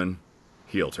Strowman,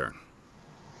 heel turn.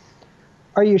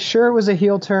 Are you sure it was a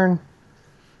heel turn?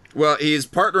 Well, he's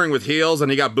partnering with heels,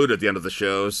 and he got booed at the end of the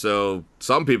show, so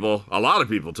a lot of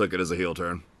people took it as a heel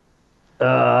turn.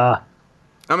 I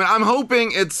mean, I'm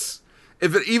hoping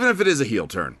even if it is a heel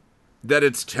turn, that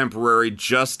it's temporary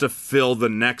just to fill the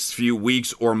next few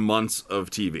weeks or months of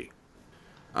TV.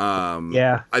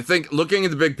 Yeah. I think looking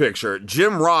at the big picture,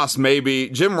 Jim Ross may be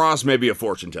a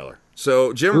fortune teller.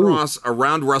 So Jim Ross,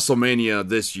 around WrestleMania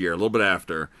this year, a little bit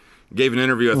after, gave an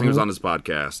interview, I think it was on his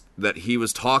podcast, that he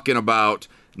was talking about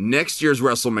next year's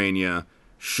WrestleMania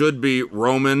should be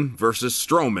Roman versus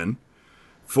Strowman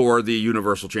for the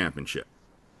Universal Championship.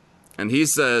 And he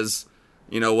says,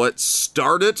 you know what,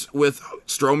 start it with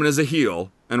Strowman as a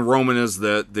heel and Roman as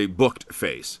the booked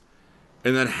face.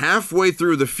 And then halfway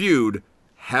through the feud,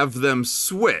 have them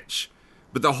switch.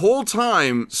 But the whole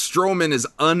time, Strowman is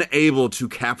unable to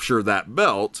capture that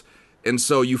belt. And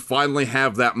so you finally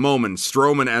have that moment,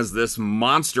 Strowman as this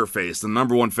monster face, the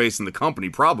number one face in the company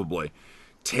probably,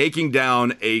 taking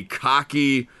down a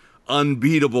cocky,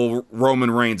 unbeatable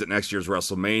Roman Reigns at next year's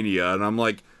WrestleMania. And I'm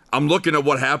like, I'm looking at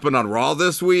what happened on Raw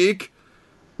this week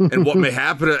and what may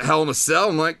happen at Hell in a Cell.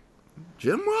 I'm like,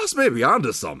 Jim Ross may be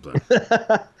onto something.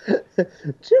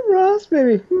 Jim Ross,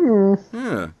 maybe.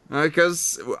 Yeah,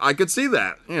 because I could see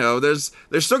that. You know, there's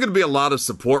still going to be a lot of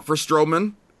support for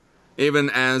Strowman, even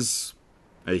as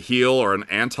a heel or an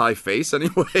anti-face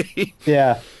anyway.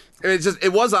 Yeah.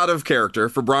 It was out of character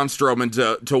for Braun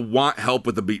Strowman to want help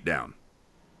with the beatdown.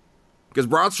 Because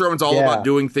Braun Strowman's all about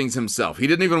doing things himself. He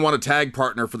didn't even want a tag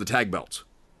partner for the tag belts.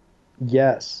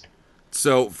 Yes.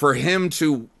 So for him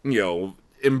to,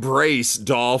 embrace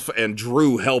Dolph and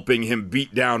Drew helping him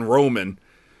beat down Roman,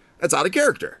 that's out of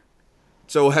character.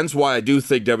 So hence why I do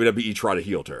think WWE tried a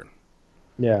heel turn.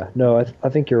 Yeah, no, I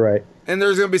think you're right. And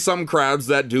there's going to be some crowds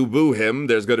that do boo him.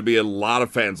 There's going to be a lot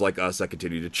of fans like us that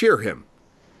continue to cheer him.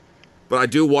 But I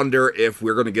do wonder if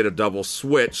we're going to get a double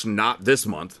switch, not this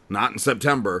month, not in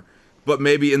September, but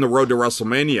maybe in the road to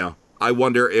WrestleMania. I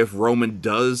wonder if Roman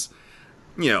does,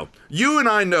 you and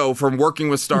I know from working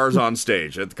with stars on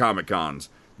stage at the Comic Cons,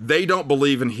 they don't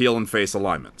believe in heel and face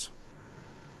alignments.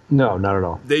 No, not at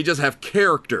all. They just have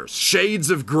characters, shades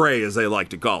of gray as they like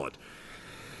to call it.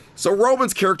 So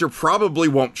Roman's character probably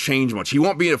won't change much. He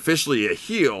won't be officially a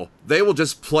heel. They will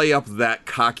just play up that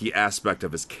cocky aspect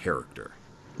of his character.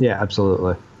 Yeah,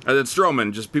 absolutely. And then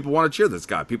Strowman, just people want to cheer this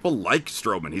guy. People like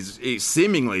Strowman. He's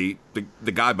seemingly,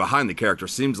 the guy behind the character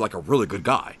seems like a really good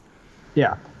guy.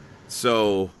 Yeah.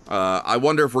 So I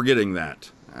wonder if we're getting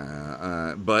that.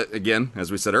 But again,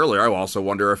 as we said earlier, I also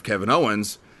wonder if Kevin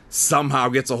Owens somehow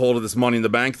gets a hold of this Money in the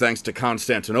Bank thanks to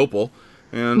Constantinople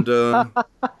and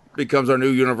becomes our new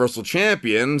Universal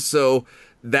Champion. So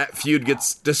that feud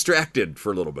gets distracted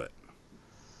for a little bit.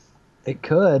 It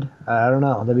could. I don't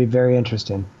know. That'd be very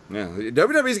interesting. Yeah,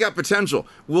 WWE's got potential.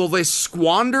 Will they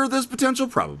squander this potential?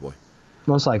 Probably.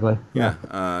 Most likely. Yeah,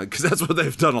 because that's what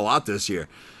they've done a lot this year.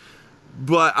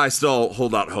 But I still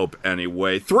hold out hope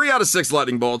anyway. 3 out of 6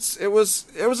 lightning bolts. It was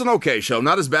an okay show.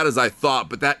 Not as bad as I thought,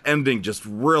 but that ending just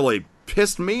really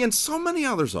pissed me and so many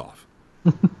others off.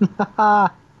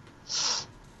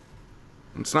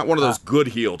 It's not one of those good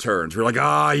heel turns. We're like,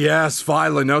 yes,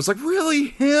 finally. No, it's like, really?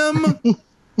 Him?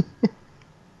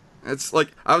 It's like,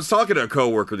 I was talking to a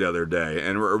coworker the other day,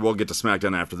 and we'll get to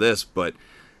SmackDown after this, but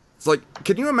it's like,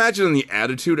 can you imagine in the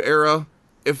Attitude Era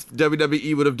if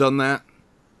WWE would have done that?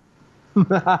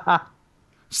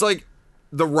 It's like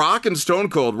The Rock and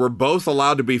Stone Cold were both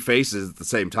allowed to be faces at the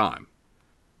same time.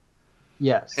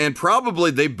 Yes. And probably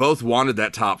they both wanted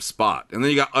that top spot. And then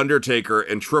you got Undertaker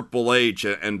and Triple H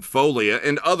and Foley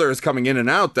and others coming in and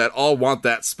out that all want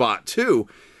that spot too.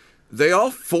 They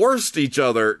all forced each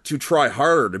other to try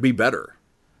harder to be better.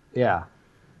 Yeah.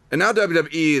 And now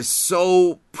WWE is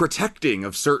so protecting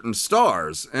of certain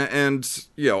stars. And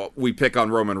we pick on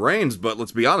Roman Reigns, but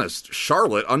let's be honest,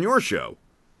 Charlotte on your show.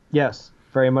 Yes,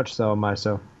 very much so on my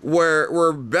show.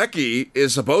 Where Becky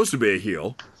is supposed to be a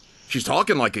heel. She's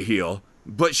talking like a heel,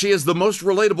 but she is the most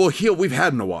relatable heel we've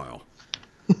had in a while.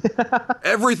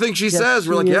 Everything she says,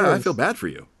 we're like, yeah, I feel bad for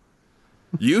you.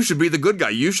 You should be the good guy.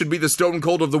 You should be the Stone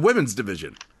Cold of the women's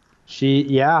division.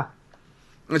 Yeah.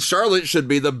 And Charlotte should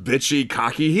be the bitchy,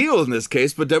 cocky heel in this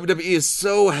case, but WWE is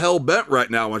so hell-bent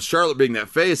right now on Charlotte being that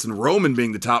face and Roman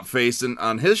being the top face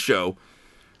on his show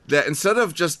that instead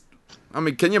of just, I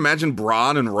mean, can you imagine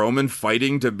Braun and Roman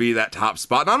fighting to be that top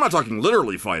spot? And I'm not talking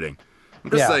literally fighting.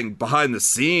 I'm just saying behind the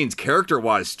scenes,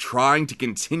 character-wise, trying to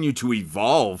continue to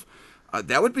evolve.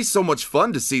 That would be so much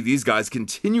fun to see these guys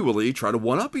continually try to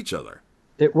one-up each other.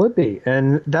 It would be,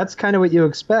 and that's kind of what you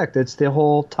expect. It's the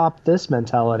whole top this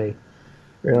mentality.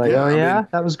 You're like, I mean,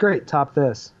 that was great. Top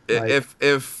this. If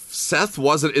Seth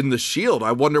wasn't in the Shield,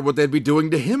 I wonder what they'd be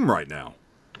doing to him right now.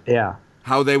 Yeah.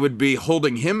 How they would be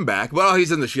holding him back. Well,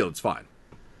 he's in the Shield. It's fine.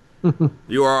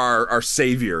 You are our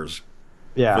saviors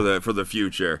for the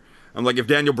future. I'm like, if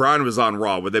Daniel Bryan was on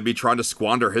Raw, would they be trying to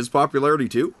squander his popularity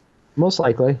too? Most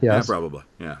likely, yes. Yeah, probably.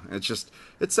 Yeah, it's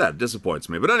sad. It disappoints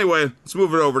me. But anyway, let's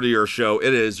move it over to your show.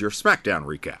 It is your SmackDown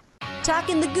recap.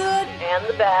 Talking the good and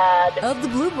the bad of the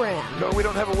blue brand. No, we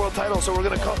don't have a world title, so we're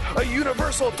going to call a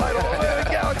universal title, a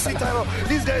galaxy title.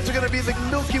 These guys are going to be the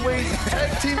Milky Way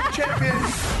Tag Team Champions.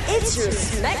 It's your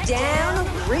SmackDown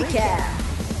recap.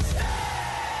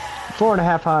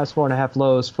 4.5 highs, 4.5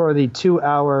 lows for the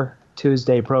 2-hour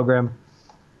Tuesday program.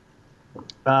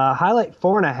 Highlight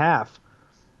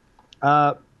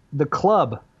 4.5. The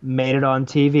Club made it on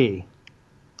TV.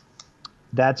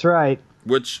 That's right.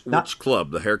 Which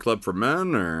club? The Hair Club for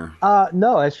Men, or?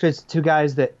 No, it's just two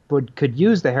guys that could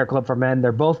use the Hair Club for Men.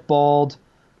 They're both bald,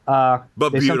 but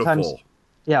beautiful.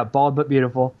 Bald but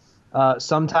beautiful.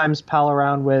 Sometimes pal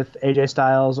around with AJ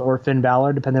Styles or Finn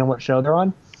Balor, depending on what show they're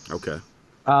on. Okay.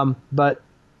 But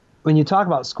when you talk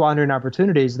about squandering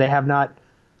opportunities, they have not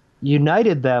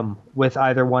united them with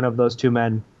either one of those two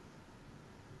men,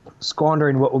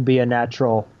 squandering what would be a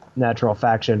natural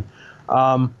faction.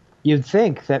 You'd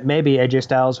think that maybe AJ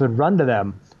Styles would run to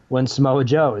them when Samoa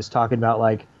Joe is talking about,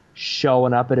 like,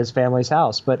 showing up at his family's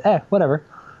house. But, whatever.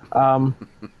 But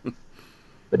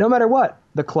no matter what,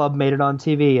 the Club made it on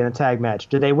TV in a tag match.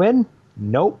 Did they win?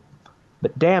 Nope.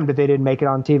 But damned if they didn't make it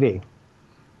on TV.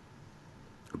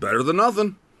 Better than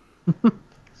nothing.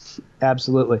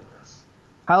 Absolutely.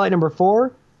 Highlight number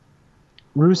 4,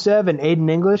 Rusev and Aiden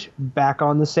English back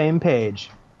on the same page.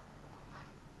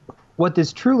 What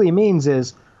this truly means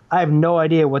is I have no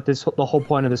idea what the whole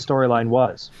point of the storyline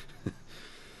was.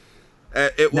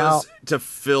 It was to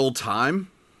fill time.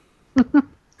 I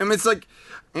mean, it's like,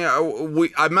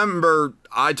 I remember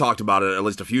I talked about it at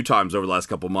least a few times over the last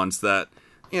couple months that,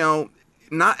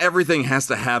 not everything has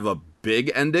to have a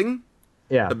big ending.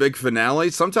 Yeah. A big finale.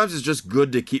 Sometimes it's just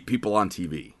good to keep people on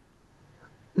TV.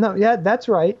 No, yeah, that's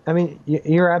right. I mean,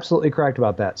 you're absolutely correct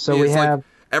about that. So we have... Like,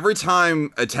 every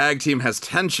time a tag team has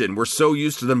tension, we're so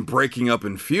used to them breaking up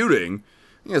and feuding.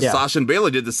 Sasha and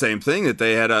Bayley did the same thing, that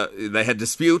they had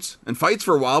disputes and fights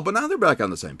for a while, but now they're back on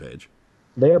the same page.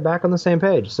 They are back on the same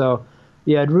page. So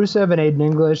you had Rusev and Aiden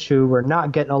English, who were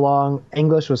not getting along.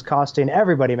 English was costing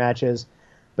everybody matches.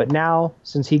 But now,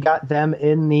 since he got them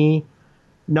in the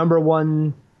number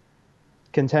 1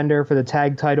 contender for the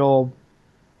tag title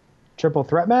triple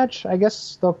threat match, I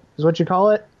guess is what you call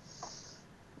it,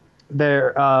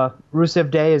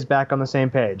 Rusev Day is back on the same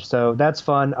page. So that's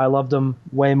fun. I loved them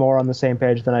way more on the same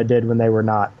page than I did when they were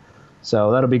not.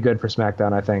 So that'll be good for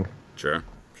SmackDown, I think. Sure.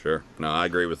 No, I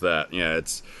agree with that. Yeah,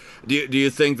 it's. Do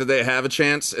you think that they have a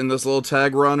chance in this little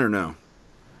tag run or no?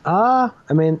 I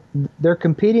mean, they're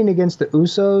competing against the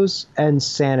Usos and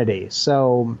Sanity.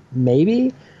 So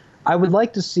maybe I would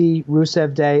like to see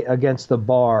Rusev Day against the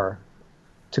Bar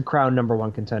to crown number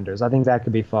 1 contenders. I think that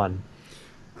could be fun.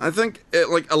 I think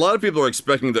a lot of people are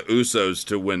expecting the Usos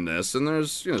to win this, and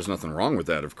there's nothing wrong with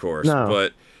that, of course. No.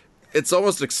 But it's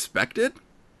almost expected.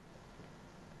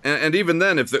 And even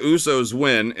then, if the Usos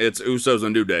win, it's Usos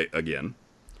and New Day again.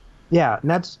 Yeah,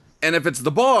 and if it's the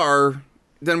Bar,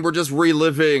 then we're just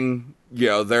reliving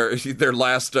their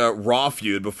last Raw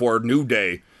feud before New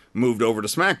Day moved over to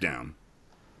SmackDown.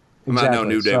 Exactly. I know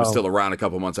New Day was still around a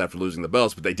couple months after losing the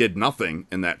belts, but they did nothing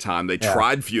in that time. They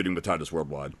tried feuding with Titus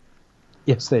Worldwide.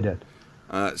 Yes, they did.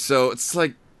 So it's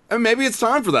like, maybe it's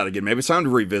time for that again. Maybe it's time to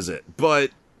revisit. But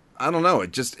I don't know.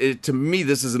 To me,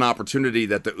 this is an opportunity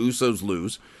that the Usos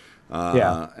lose.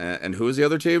 And who is the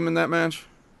other team in that match?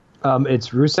 It's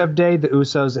Rusev Day, the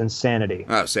Usos, and Sanity.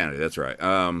 Oh, Sanity. That's right.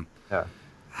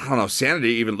 I don't know. Sanity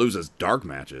even loses dark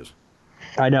matches.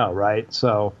 I know, right?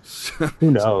 So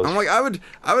who knows? I'm like, I would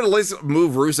at least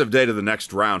move Rusev Day to the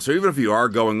next round. So even if you are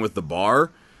going with the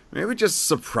Bar, maybe just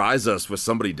surprise us with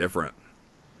somebody different.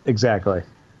 Exactly.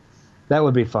 That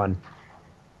would be fun.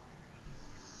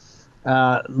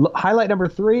 Highlight number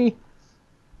 3,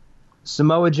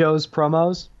 Samoa Joe's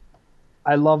promos.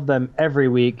 I love them every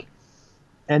week.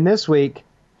 And this week,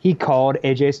 he called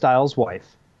AJ Styles'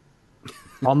 wife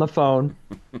on the phone,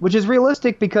 which is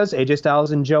realistic because AJ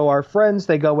Styles and Joe are friends.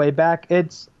 They go way back.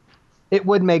 It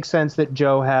would make sense that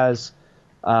Joe has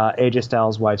AJ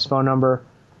Styles' wife's phone number.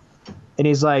 And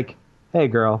he's like, "Hey,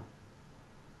 girl,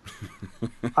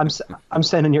 I'm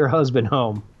sending your husband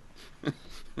home."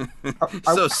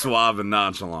 So suave and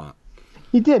nonchalant.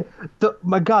 He did.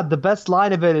 My God, the best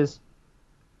line of it is,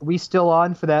 "We still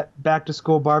on for that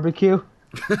back-to-school barbecue?"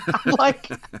 I'm like,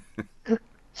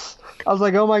 I was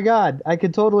like, oh my God, I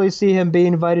could totally see him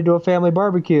being invited to a family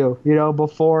barbecue,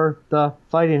 before the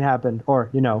fighting happened. Or,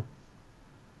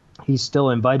 he's still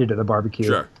invited to the barbecue.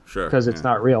 Sure. Because it's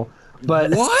not real.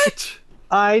 But what?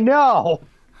 I know.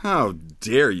 How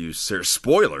dare you, sir?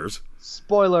 Spoilers.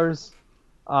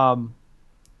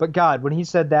 But God, when he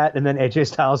said that and then AJ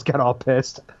Styles got all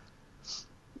pissed.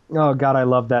 Oh God, I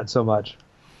love that so much.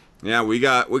 Yeah, we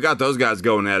got those guys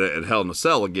going at it at Hell in a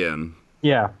Cell again.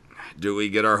 Yeah. Do we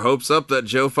get our hopes up that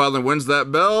Joe finally wins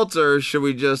that belt, or should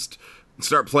we just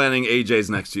start planning AJ's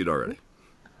next feud already?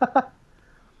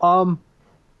 I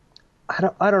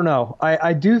don't know.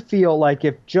 I do feel like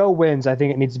if Joe wins, I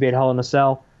think it needs to be at Hell in a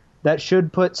Cell. That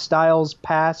should put Styles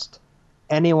past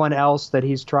anyone else that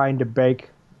he's trying to break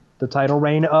the title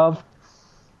reign of.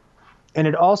 And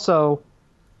it also,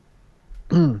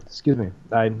 excuse me,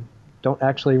 I don't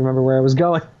actually remember where I was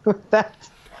going with that.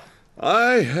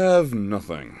 I have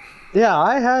nothing. Yeah,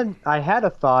 I had a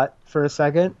thought for a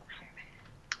second.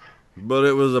 But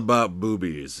it was about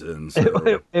boobies, and so...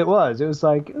 it was. It was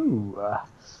like, ooh,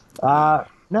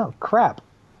 no, crap.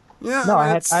 Yeah, no, I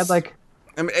had like...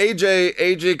 I mean,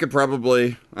 AJ could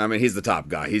probably... I mean, he's the top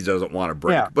guy. He doesn't want to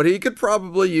break. Yeah. But he could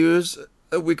probably use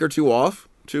a week or two off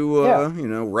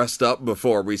to, rest up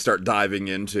before we start diving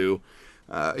into,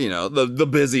 the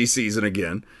busy season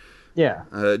again. Yeah.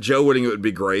 Joe winning it would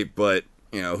be great, but,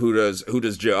 who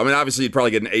does Joe? I mean, obviously, you'd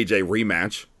probably get an AJ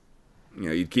rematch.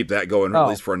 You'd keep that going at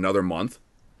least for another month.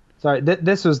 Sorry,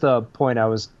 this was the point I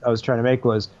was trying to make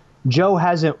was Joe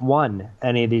hasn't won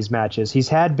any of these matches. He's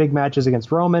had big matches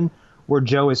against Roman where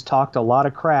Joe has talked a lot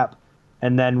of crap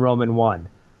and then Roman won.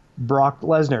 Brock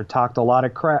Lesnar talked a lot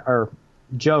of crap, or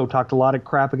Joe talked a lot of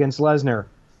crap against Lesnar.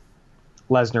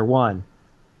 Lesnar won.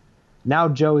 Now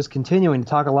Joe is continuing to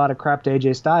talk a lot of crap to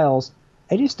AJ Styles.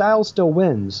 AJ Styles still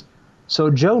wins. So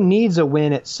Joe needs a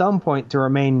win at some point to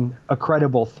remain a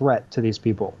credible threat to these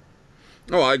people.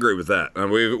 Oh, I agree with that.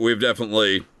 We've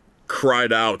definitely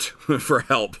cried out for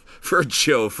help for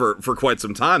Joe for quite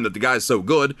some time, that the guy's so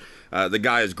good. The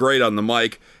guy is great on the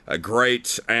mic, a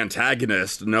great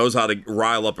antagonist, knows how to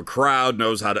rile up a crowd,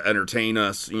 knows how to entertain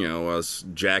us, us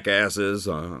jackasses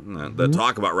that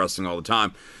talk about wrestling all the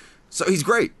time. So he's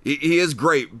great. He is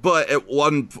great. But at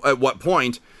what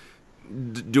point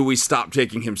do we stop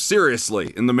taking him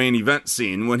seriously in the main event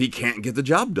scene when he can't get the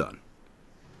job done?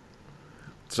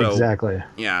 So, exactly.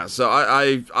 Yeah. So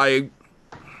I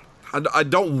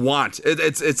don't want.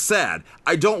 It's sad.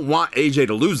 I don't want AJ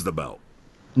to lose the belt.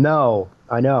 No,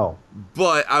 I know.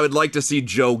 But I would like to see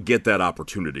Joe get that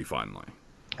opportunity finally.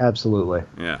 Absolutely.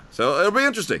 Yeah. So it'll be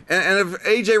interesting. And if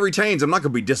AJ retains, I'm not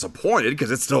going to be disappointed because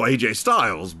it's still AJ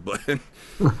Styles. But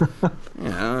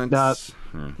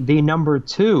the number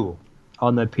 2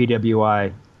 on the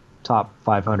PWI top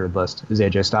 500 list is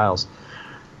AJ Styles.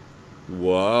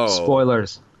 Whoa.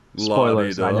 Spoilers,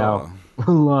 I know.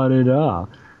 La-di-da.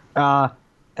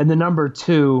 And the number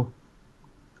 2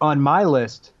 on my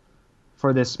list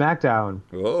for this SmackDown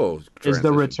is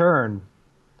the return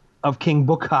of King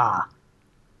Booker.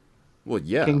 Well,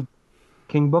 yeah.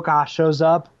 King Booker shows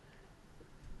up.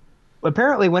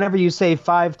 Apparently, whenever you say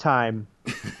 5 time,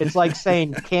 it's like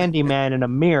saying Candyman in a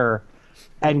mirror,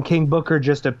 and King Booker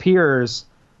just appears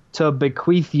to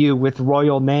bequeath you with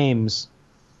royal names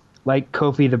like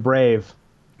Kofi the Brave.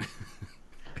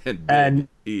 and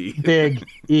E. Big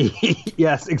E.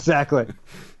 Yes, exactly.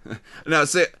 Now,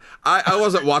 see, I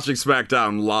wasn't watching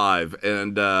SmackDown live,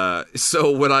 and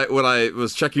so when I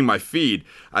was checking my feed,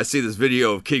 I see this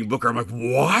video of King Booker. I'm like,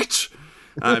 what?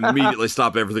 I immediately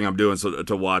stop everything I'm doing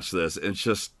to watch this. It's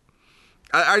just,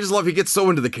 I just love he gets so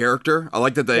into the character. I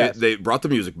like that they brought the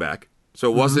music back,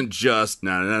 so it wasn't just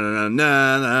na na na na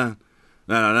na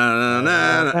na na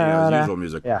na na his usual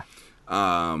music. Yeah.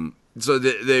 So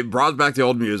they brought back the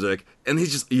old music, and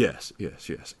he's just yes,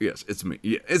 it's me.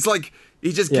 Yeah. It's like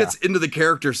he just gets into the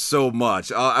character so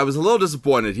much. I was a little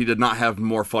disappointed he did not have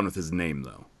more fun with his name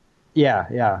though. Yeah.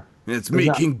 And it's me,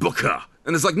 King Booker,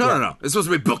 and it's like no, it's supposed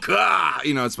to be Booker.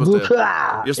 It's supposed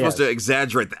to. You're supposed to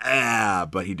exaggerate the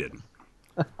but he didn't.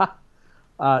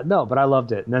 No, but I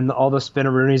loved it. And then all the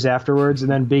spinneroonies afterwards, and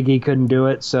then Big E couldn't do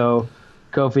it, so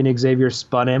Kofi and Xavier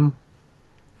spun him.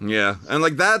 Yeah, and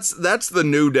like that's the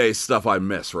New Day stuff I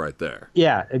miss right there.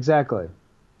 Yeah, exactly.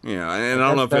 Yeah, and I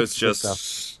don't know if it's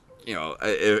just,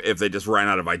 if they just ran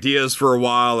out of ideas for a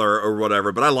while or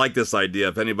whatever, but I like this idea.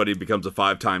 If anybody becomes a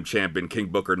 5-time champion, King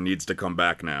Booker needs to come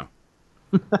back now.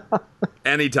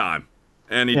 Anytime.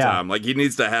 Yeah. Like, he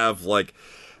needs to have, like,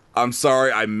 I'm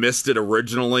sorry, I missed it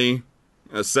originally,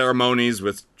 ceremonies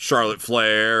with Charlotte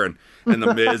Flair and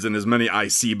The Miz and as many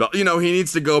IC belts. He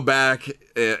needs to go back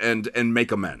and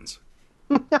make amends.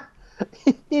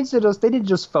 He needs to they need to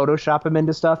just Photoshop him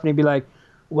into stuff, and he'd be like,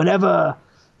 whenever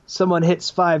someone hits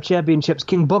 5 championships,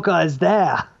 King Booker is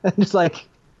there. And it's like,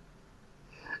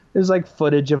 there's like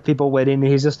footage of people waiting,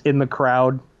 and he's just in the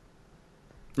crowd.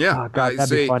 Yeah, oh, God,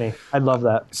 that'd be funny. I'd love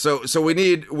that. So we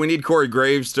need Corey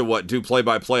Graves to do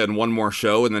play-by-play on one more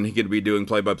show, and then he could be doing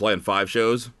play-by-play on 5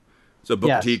 shows. So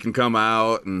Booker T can come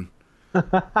out and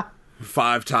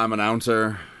 5-time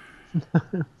announcer.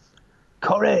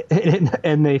 Corey,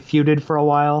 and they feuded for a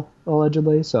while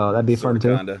allegedly, so that'd be fun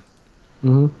too. Kinda.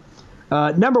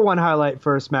 Mm-hmm. Number 1 highlight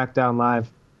for SmackDown Live: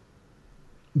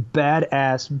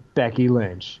 badass Becky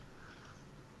Lynch.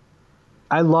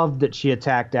 I loved that she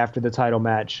attacked after the title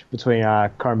match between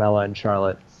Carmella and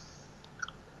Charlotte.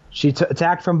 She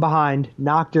attacked from behind,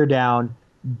 knocked her down,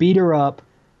 beat her up,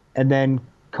 and then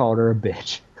called her a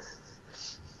bitch.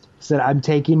 Said, "I'm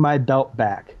taking my belt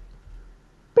back."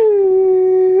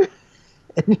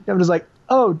 And I'm just like,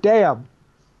 oh, damn.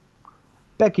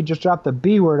 Becky just dropped the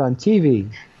B word on TV.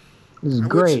 This is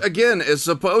great. Which, again, is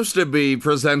supposed to be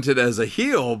presented as a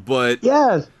heel, but...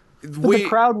 Yes. The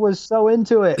crowd was so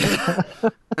into it.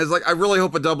 It's like, I really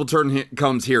hope a double turn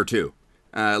comes here too.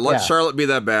 Let Charlotte be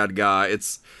that bad guy.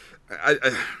 I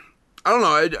don't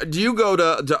know. Do you go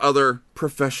to other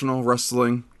professional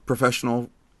wrestling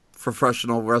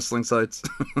sites?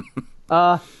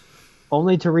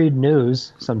 Only to read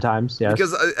news sometimes. Yes.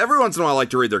 Because every once in a while I like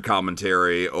to read their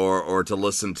commentary or to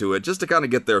listen to it just to kind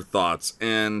of get their thoughts.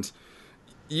 And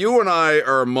you and I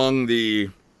are among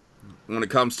when it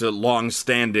comes to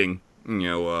long-standing,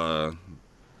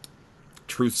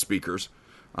 truth speakers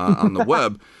on the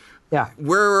web,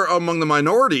 we're among the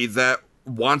minority that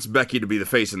wants Becky to be the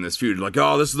face in this feud. Like,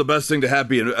 oh, this is the best thing to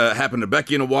happen to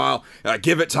Becky in a while.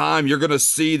 Give it time. You're going to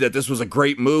see that this was a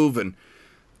great move. And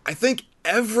I think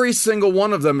every single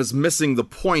one of them is missing the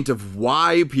point of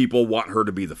why people want her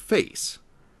to be the face.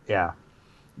 Yeah.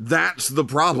 That's the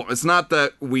problem. It's not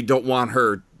that we don't want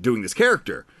her doing this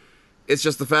character. It's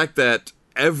just the fact that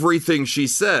everything she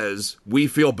says, we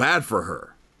feel bad for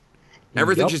her.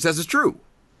 Everything she says is true.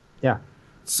 Yeah.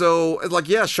 So, like,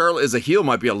 Charlotte as a heel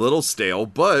might be a little stale,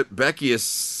 but Becky is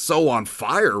so on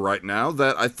fire right now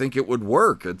that I think it would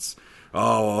work. It's,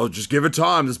 just give it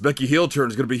time. This Becky heel turn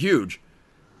is going to be huge.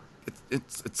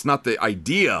 It's not the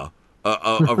idea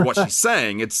of what she's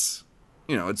saying. It's,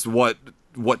 it's what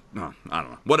no, I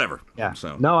don't know. Whatever. Yeah.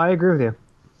 So. No, I agree with you.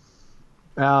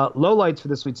 Low lights for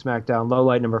this week's SmackDown. Low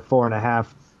light number 4.5.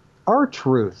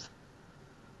 R-Truth.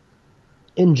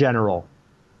 In general.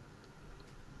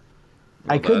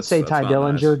 Well, I could say Ty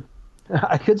Dillinger. Nice.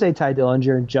 I could say Ty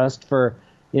Dillinger just for,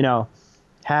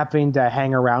 having to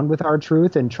hang around with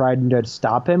R-Truth and trying to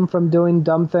stop him from doing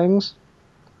dumb things.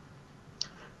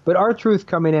 But R-Truth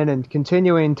coming in and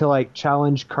continuing to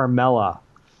challenge Carmella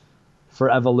for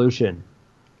Evolution.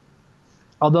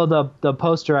 Although the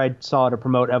poster I saw to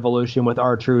promote Evolution with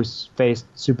R-Truth's face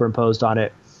superimposed on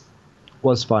it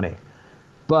was funny.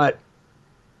 But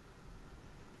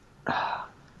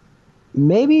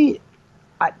maybe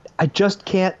I just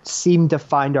can't seem to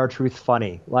find R-Truth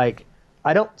funny.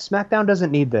 SmackDown doesn't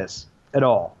need this at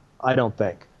all, I don't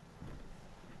think.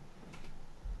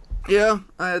 Yeah,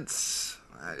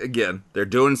 again, they're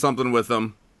doing something with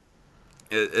him.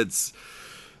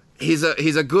 He's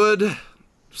a good,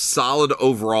 solid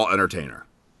overall entertainer.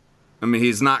 I mean,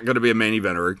 he's not going to be a main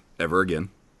eventer ever again.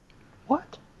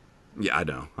 What? Yeah, I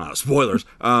know. Spoilers.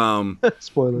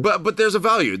 Spoilers. But there's a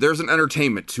value. There's an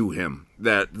entertainment to him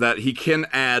that he can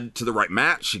add to the right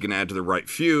match. He can add to the right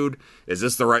feud. Is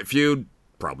this the right feud?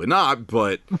 Probably not.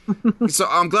 But so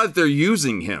I'm glad that they're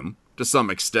using him to some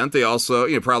extent. They also,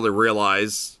 probably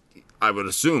realize, I would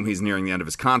assume he's nearing the end of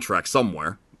his contract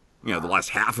somewhere. The last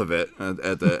half of it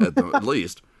at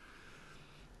least.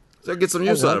 So get some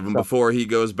use out of him before he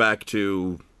goes back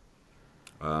to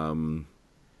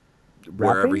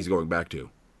wherever he's going back to.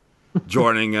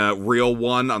 Joining Real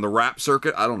One on the rap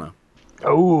circuit. I don't know.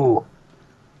 Oh,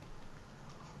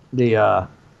 the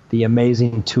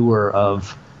amazing tour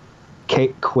of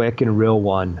Kate Quick and Real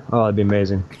One. Oh, that'd be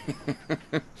amazing.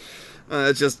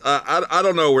 It's just I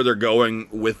don't know where they're going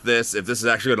with this. If this is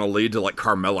actually going to lead to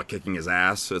Carmella kicking his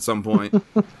ass at some point.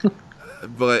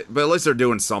 but at least they're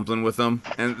doing something with them.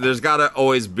 And there's got to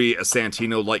always be a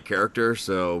Santino-like character,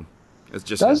 so it's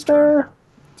just Does there?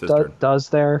 Does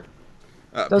there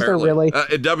really?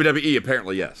 In WWE,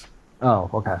 apparently, yes. Oh,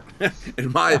 okay.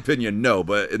 In my opinion, no,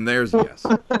 but in theirs, yes.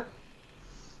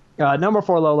 Number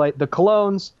 4 low light, the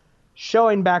Colognes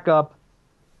showing back up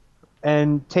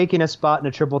and taking a spot in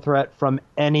a triple threat from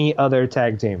any other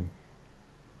tag team.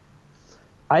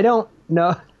 I don't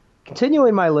know.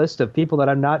 Continuing my list of people that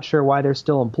I'm not sure why they're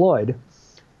still employed,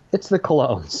 it's the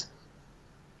Colognes.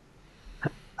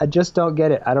 I just don't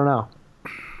get it. I don't know.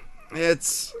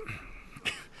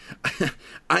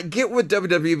 I get what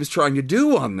WWE was trying to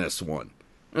do on this one.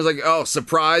 It was like, oh,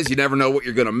 surprise, you never know what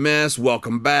you're going to miss.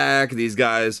 Welcome back. These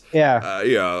guys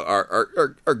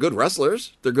are good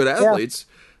wrestlers. They're good athletes.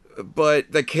 Yeah.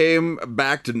 But they came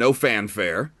back to no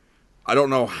fanfare. I don't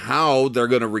know how they're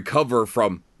going to recover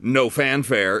from no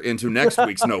fanfare into next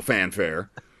week's no fanfare.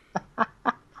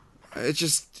 It's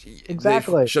just...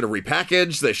 Exactly. They should have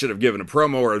repackaged. They should have given a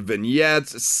promo or a vignette,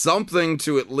 something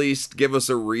to at least give us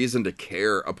a reason to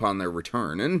care upon their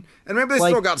return. And maybe they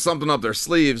still got something up their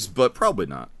sleeves, but probably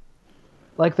not.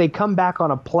 Like they come back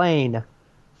on a plane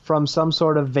from some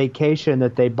sort of vacation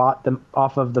that they bought them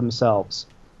off of themselves.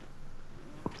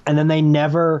 And then they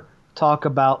never talk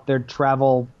about their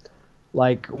travel,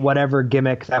 like whatever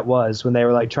gimmick that was when they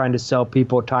were like trying to sell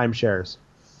people timeshares.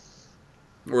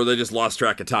 Or they just lost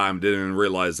track of time, didn't even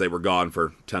realize they were gone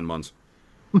for 10 months.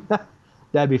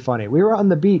 That'd be funny. We were on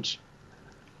the beach.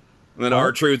 And then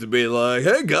R-Truth would be like,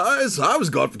 hey guys, I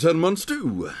was gone for 10 months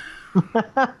too.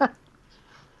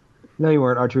 No, you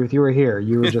weren't, R-Truth. You were here.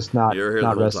 You were just not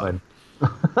wrestling.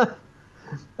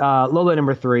 Lola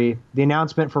number 3, the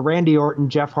announcement for Randy Orton,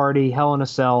 Jeff Hardy, Hell in a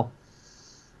Cell.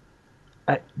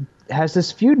 Has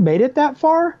this feud made it that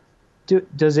far?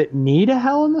 Does it need a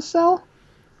Hell in a Cell?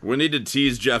 We need to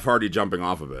tease Jeff Hardy jumping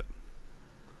off of it.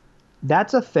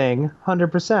 That's a thing,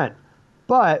 100%.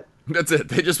 But... That's it.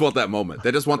 They just want that moment.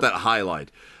 They just want that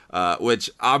highlight. Which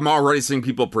I'm already seeing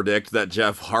people predict that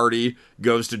Jeff Hardy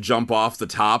goes to jump off the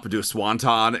top, do a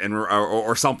swanton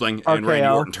or something, RKO. And Randy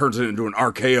Orton turns it into an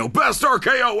RKO. Best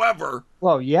RKO ever!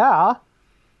 Well, yeah.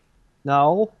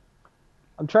 No.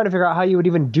 I'm trying to figure out how you would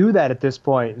even do that at this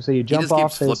point. So you jump off. He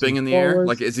just keeps flipping in the air.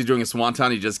 Like, is he doing a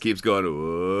swanton? He just keeps going,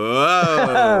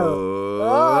 whoa,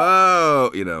 whoa.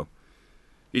 You know.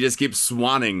 He just keeps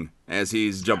swanning as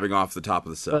he's jumping off the top of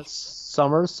the cell. A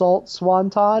somersault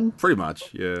swanton? Pretty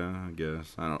much, yeah, I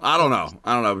guess. I don't know.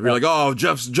 But you're like, oh,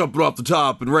 Jeff's jumping off the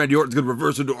top and Randy Orton's going to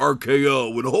reverse into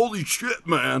RKO. And holy shit,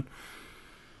 man.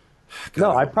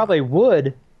 God, no, I probably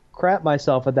would crap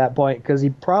myself at that point because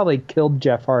he probably killed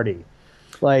Jeff Hardy.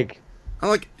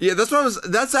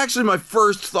 That's actually my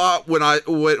first thought when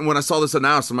I saw this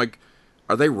announced. I'm like,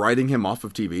 are they writing him off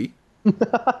of TV?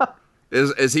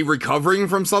 Is he recovering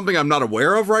from something I'm not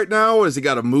aware of right now? Has he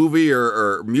got a movie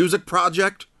or music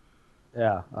project?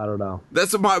 Yeah, I don't know.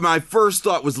 That's my first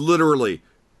thought was literally,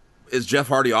 is Jeff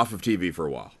Hardy off of TV for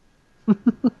a while?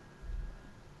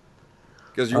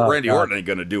 Because Randy Orton ain't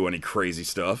gonna do any crazy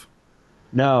stuff.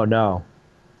 No.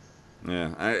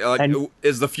 Yeah,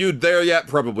 is the feud there yet?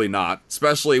 Probably not.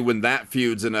 Especially when that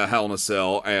feud's in a Hell in a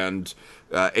Cell, and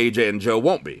AJ and Joe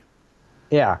won't be.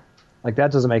 Yeah, like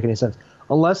that doesn't make any sense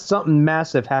unless something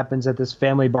massive happens at this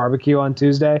family barbecue on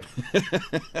Tuesday.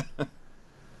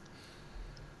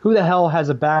 Who the hell has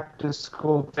a back to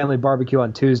school family barbecue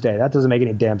on Tuesday? That doesn't make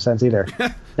any damn sense either.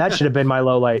 That should have been my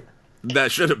low light.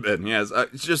 That should have been, yes.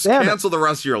 Just cancel the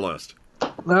rest of your list.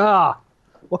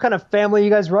 What kind of family you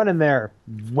guys running there?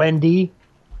 Wendy?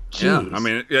 Jeez. Yeah, I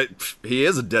mean, he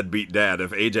is a deadbeat dad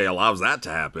if AJ allows that to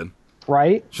happen.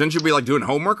 Right? Shouldn't you be, like, doing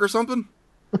homework or something?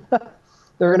 They're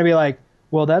going to be like,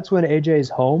 well, that's when AJ's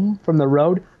home from the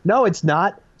road. No, it's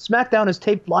not. SmackDown is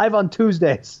taped live on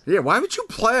Tuesdays. Yeah, why would you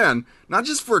plan, not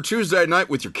just for a Tuesday night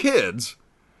with your kids?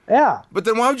 Yeah. But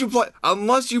then why would you play,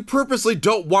 unless you purposely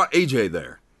don't want AJ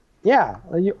there? Yeah,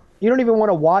 you don't even want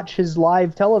to watch his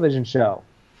live television show.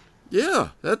 Yeah,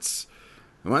 there's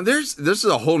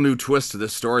a whole new twist to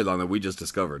this storyline that we just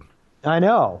discovered. I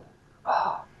know.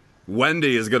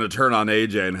 Wendy is going to turn on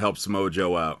AJ and help Samoa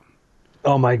Joe out.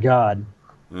 Oh my God.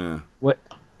 Yeah. What?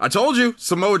 I told you,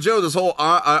 Samoa Joe, this whole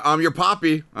I'm your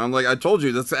poppy. I'm like, I told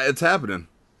you, it's happening.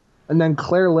 And then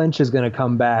Claire Lynch is going to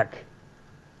come back.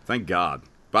 Thank God.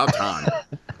 About time.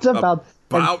 It's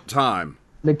about time.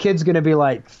 The kid's going to be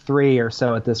like 3 or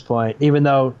so at this point, even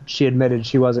though she admitted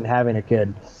she wasn't having a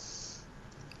kid.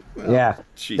 Well, yeah,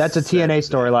 that's a TNA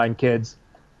storyline, kids.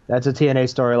 That's a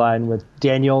TNA storyline with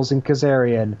Daniels and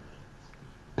Kazarian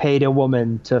paid a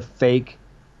woman to fake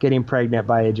getting pregnant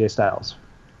by AJ Styles.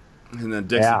 And then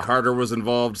Dixie Carter was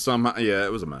involved somehow. Yeah,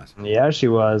 it was a mess. Yeah, she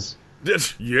was.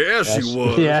 Yeah, she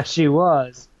was. Yeah, she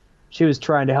was. She was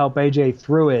trying to help AJ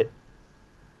through it.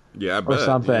 Yeah, I bet. Or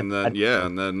something.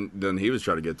 And then, then he was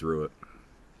trying to get through it.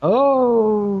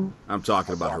 Oh. I'm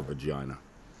talking about her vagina.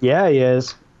 Yeah, he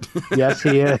is. Yes,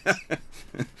 he is.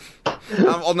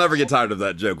 I'll never get tired of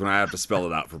that joke when I have to spell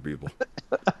it out for people.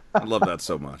 I love that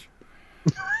so much.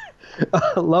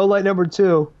 Low light number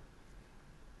 2.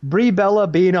 Brie Bella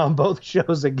being on both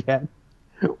shows again.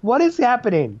 What is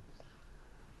happening?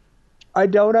 I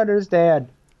don't understand.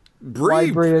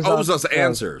 Brie owes us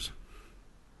answers.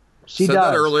 She said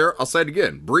does. that earlier. I'll say it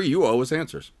again. Brie, you owe us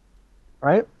answers.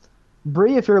 Right?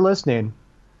 Brie, if you're listening,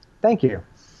 thank you.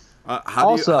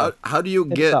 How do you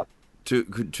get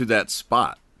to that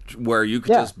spot where you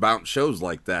could just bounce shows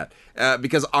like that?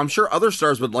 Because I'm sure other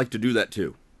stars would like to do that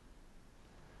too.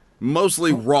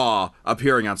 Mostly Raw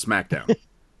appearing on SmackDown.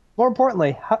 More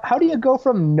importantly, how do you go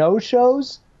from no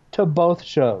shows to both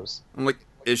shows? I'm like,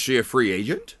 is she a free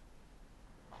agent?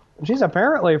 She's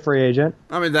apparently a free agent.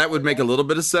 I mean, that would make a little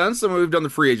bit of sense. I mean, we've done the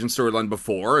free agent storyline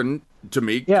before, and to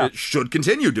me, it should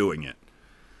continue doing it.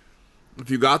 If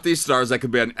you got these stars that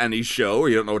could be on any show, or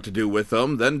you don't know what to do with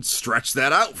them, then stretch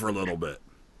that out for a little bit.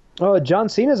 Oh, John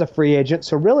Cena's a free agent,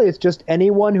 so really it's just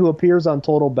anyone who appears on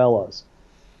Total Bellas.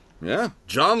 Yeah.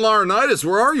 John Laurinaitis,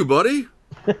 where are you, buddy?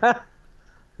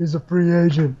 He's a free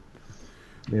agent.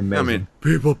 I mean,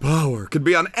 people power could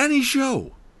be on any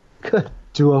show.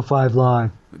 205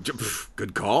 Live.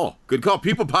 Good call. Good call.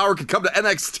 People power could come to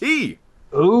NXT.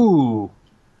 Ooh.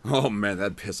 Oh, man,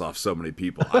 that'd piss off so many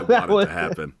people. I want it to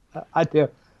happen. I do.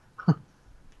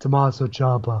 Tommaso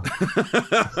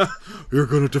Ciampa. You're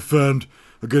going to defend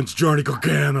against Johnny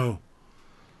Gargano.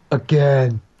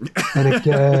 Again. And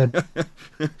again.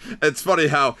 It's funny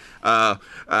how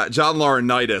John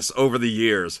Laurinaitis, over the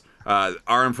years,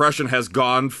 our impression has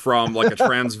gone from like a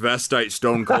transvestite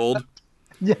Stone Cold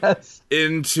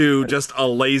into just a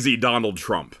lazy Donald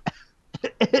Trump.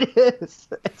 It is.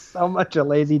 It's so much a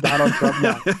lazy Donald Trump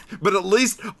now. But at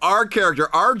least our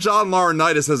character, our John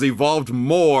Laurinaitis, has evolved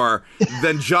more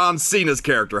than John Cena's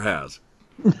character has.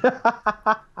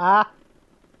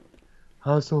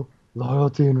 Hustle,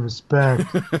 loyalty, and respect.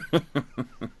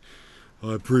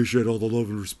 I appreciate all the love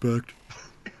and respect.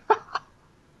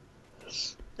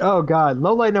 Oh, God.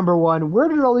 Low light number 1. Where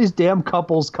did all these damn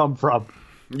couples come from?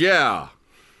 Yeah.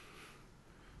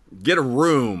 Get a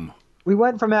room. We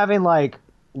went from having like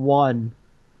 1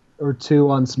 or 2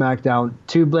 on SmackDown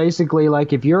to basically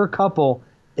like if you're a couple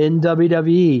in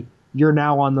WWE, you're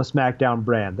now on the SmackDown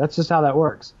brand. That's just how that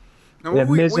works. We have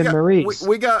Miz and Maurice.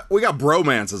 We got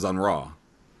bromances on Raw.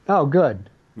 Oh, good.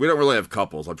 We don't really have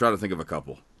couples. I'm trying to think of a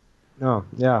couple. Oh,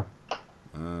 yeah.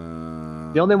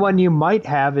 The only one you might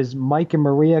have is Mike and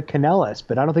Maria Kanellis,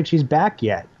 but I don't think she's back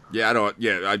yet. Yeah, I don't.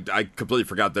 Yeah, I completely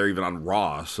forgot they're even on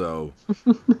Raw. So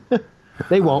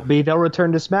they won't be. They'll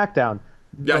return to SmackDown.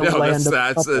 Yeah, no,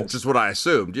 that's just what I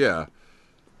assumed. Yeah.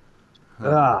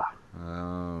 Yeah,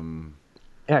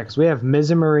 because we have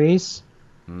Miz and Maurice,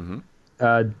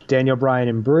 Daniel Bryan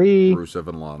and Brie, Rusev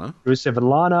and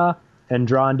Lana,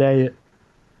 Andrade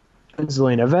and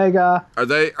Zelina Vega. Are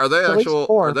they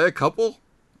a couple?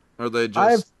 Or are they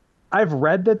just? I've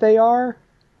read that they are.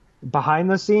 Behind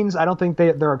the scenes, I don't think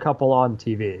they're a couple on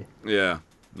TV. Yeah.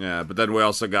 But then we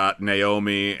also got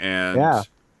Naomi and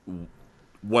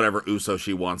whatever Uso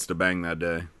she wants to bang that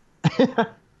day.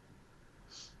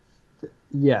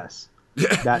 Yes.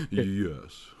 Yes.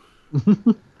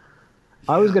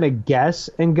 I was gonna guess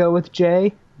and go with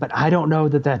Jay, but I don't know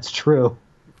that that's true.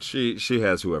 She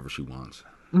has whoever she wants.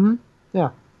 Mm-hmm.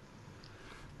 Yeah.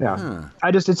 Huh.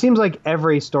 It seems like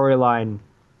every storyline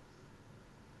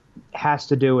has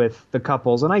to do with the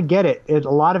couples, and I get it. A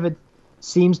lot of it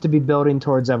seems to be building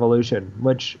towards evolution,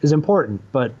 which is important,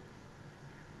 but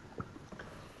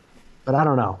I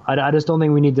don't know. I just don't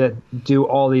think we need to do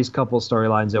all these couple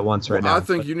storylines at once now. I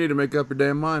think you need to make up your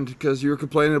damn mind, because you were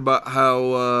complaining about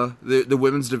how the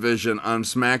women's division on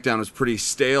SmackDown is pretty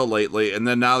stale lately, and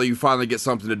then now you finally get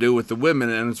something to do with the women,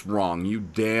 and it's wrong. You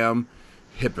damn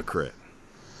hypocrite.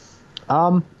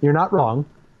 You're not wrong,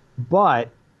 but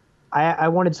I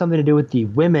wanted something to do with the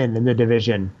women in the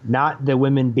division, not the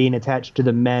women being attached to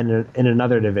the men in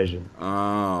another division.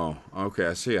 Oh, okay.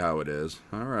 I see how it is.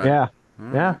 All right. Yeah.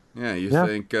 Right. Yeah. You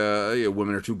think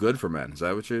women are too good for men? Is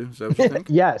that what you think?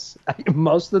 Yes,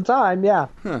 most of the time. Yeah.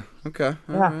 Huh. Okay.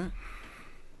 All right.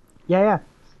 Yeah.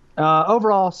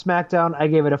 Overall, SmackDown, I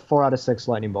gave it a 4 out of 6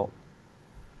 lightning bolt.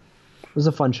 It was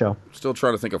a fun show. Still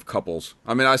trying to think of couples.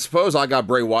 I mean, I suppose I got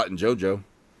Bray Wyatt and JoJo.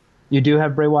 You do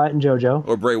have Bray Wyatt and JoJo.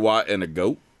 Or Bray Wyatt and a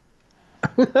goat.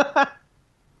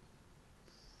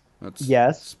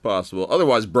 That's possible.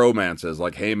 Otherwise, bromances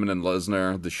like Heyman and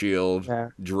Lesnar, The Shield,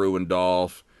 Drew and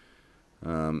Dolph.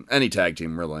 Any tag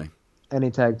team, really. Any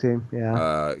tag team,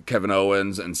 yeah. Kevin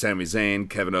Owens and Sami Zayn.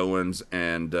 Kevin Owens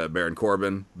and Baron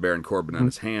Corbin. Baron Corbin on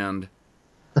his hand.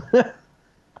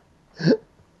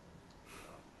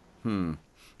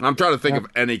 I'm trying to think of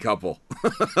any couple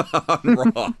on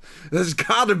Raw. There's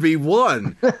got to be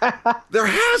one. There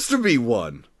has to be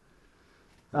one.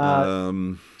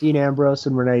 Dean Ambrose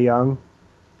and Renee Young,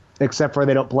 except for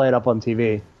they don't play it up on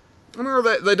TV. I know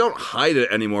they don't hide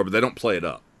it anymore, but they don't play it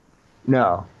up.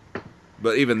 No.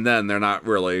 But even then, they're not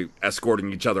really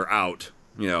escorting each other out.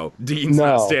 You know, Dean's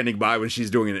not standing by when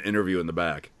she's doing an interview in the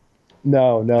back.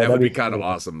 No. That would be kind of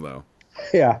awesome, though.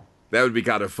 Yeah. That would be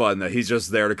kind of fun, that he's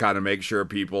just there to kind of make sure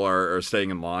people are staying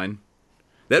in line.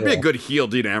 That'd be a good heel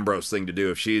Dean Ambrose thing to do.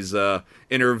 If she's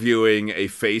interviewing a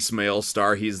face male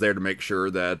star, he's there to make sure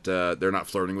that they're not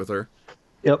flirting with her.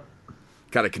 Yep.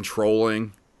 Kind of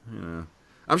controlling. Yeah.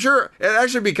 I'm sure it'd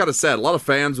actually be kind of sad. A lot of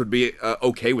fans would be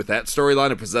okay with that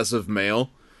storyline, a possessive male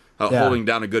holding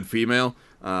down a good female,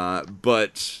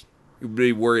 but you'd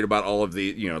be worried about all of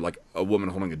the, like a woman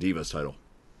holding a Divas title.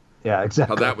 Yeah,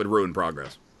 exactly. How that would ruin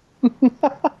progress.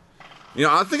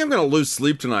 I think I'm going to lose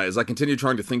sleep tonight as I continue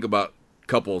trying to think about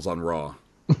couples on Raw.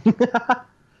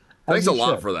 Thanks a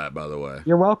lot for that, by the way.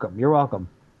 You're welcome.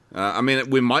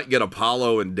 We might get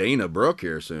Apollo and Dana Brooke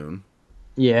here soon.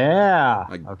 Yeah.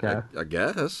 Okay. I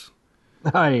guess.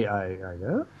 I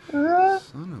guess.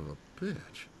 Son of a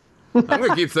bitch. I'm going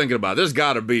to keep thinking about it. There's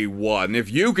got to be one. If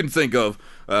you can think of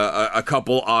a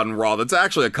couple on Raw that's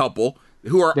actually a couple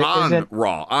who are on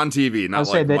Raw, on TV, not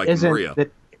like Mike and Maria.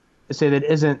 That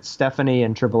isn't Stephanie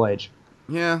and Triple H.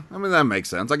 Yeah, that makes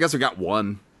sense. I guess we got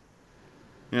one.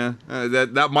 Yeah,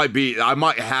 that might be. I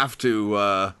might have to.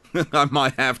 I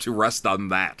might have to rest on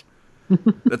that.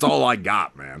 That's all I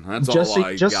got, man. That's all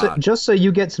I got. Just so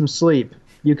you get some sleep,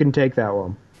 you can take that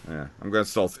one. Yeah, I'm gonna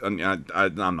still. I'm not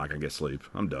gonna get sleep.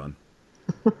 I'm done.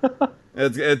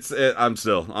 I'm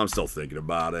still thinking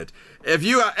about it. If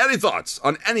you have any thoughts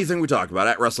on anything we talk about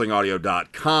at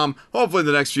WrestlingAudio.com, hopefully in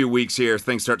the next few weeks here,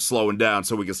 things start slowing down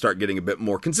so we can start getting a bit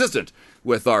more consistent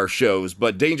with our shows.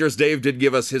 But Dangerous Dave did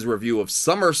give us his review of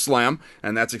SummerSlam,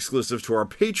 and that's exclusive to our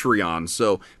Patreon.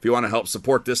 So if you want to help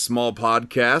support this small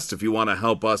podcast, if you want to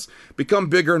help us become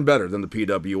bigger and better than the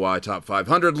PWI Top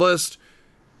 500 list,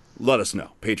 let us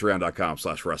know.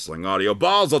 Patreon.com/WrestlingAudio.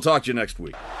 Ballz, I'll talk to you next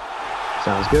week.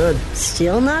 Sounds good.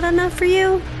 Still not enough for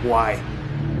you? Why?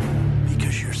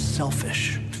 Because you're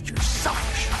selfish. You're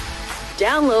selfish.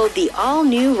 Download the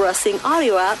all-new Wrestling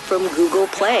Audio app from Google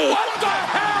Play. What the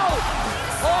hell?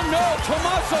 Oh no,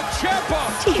 Tommaso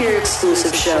Ciampa! To hear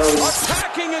exclusive shows.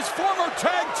 Attacking his former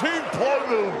tag team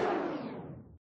partner.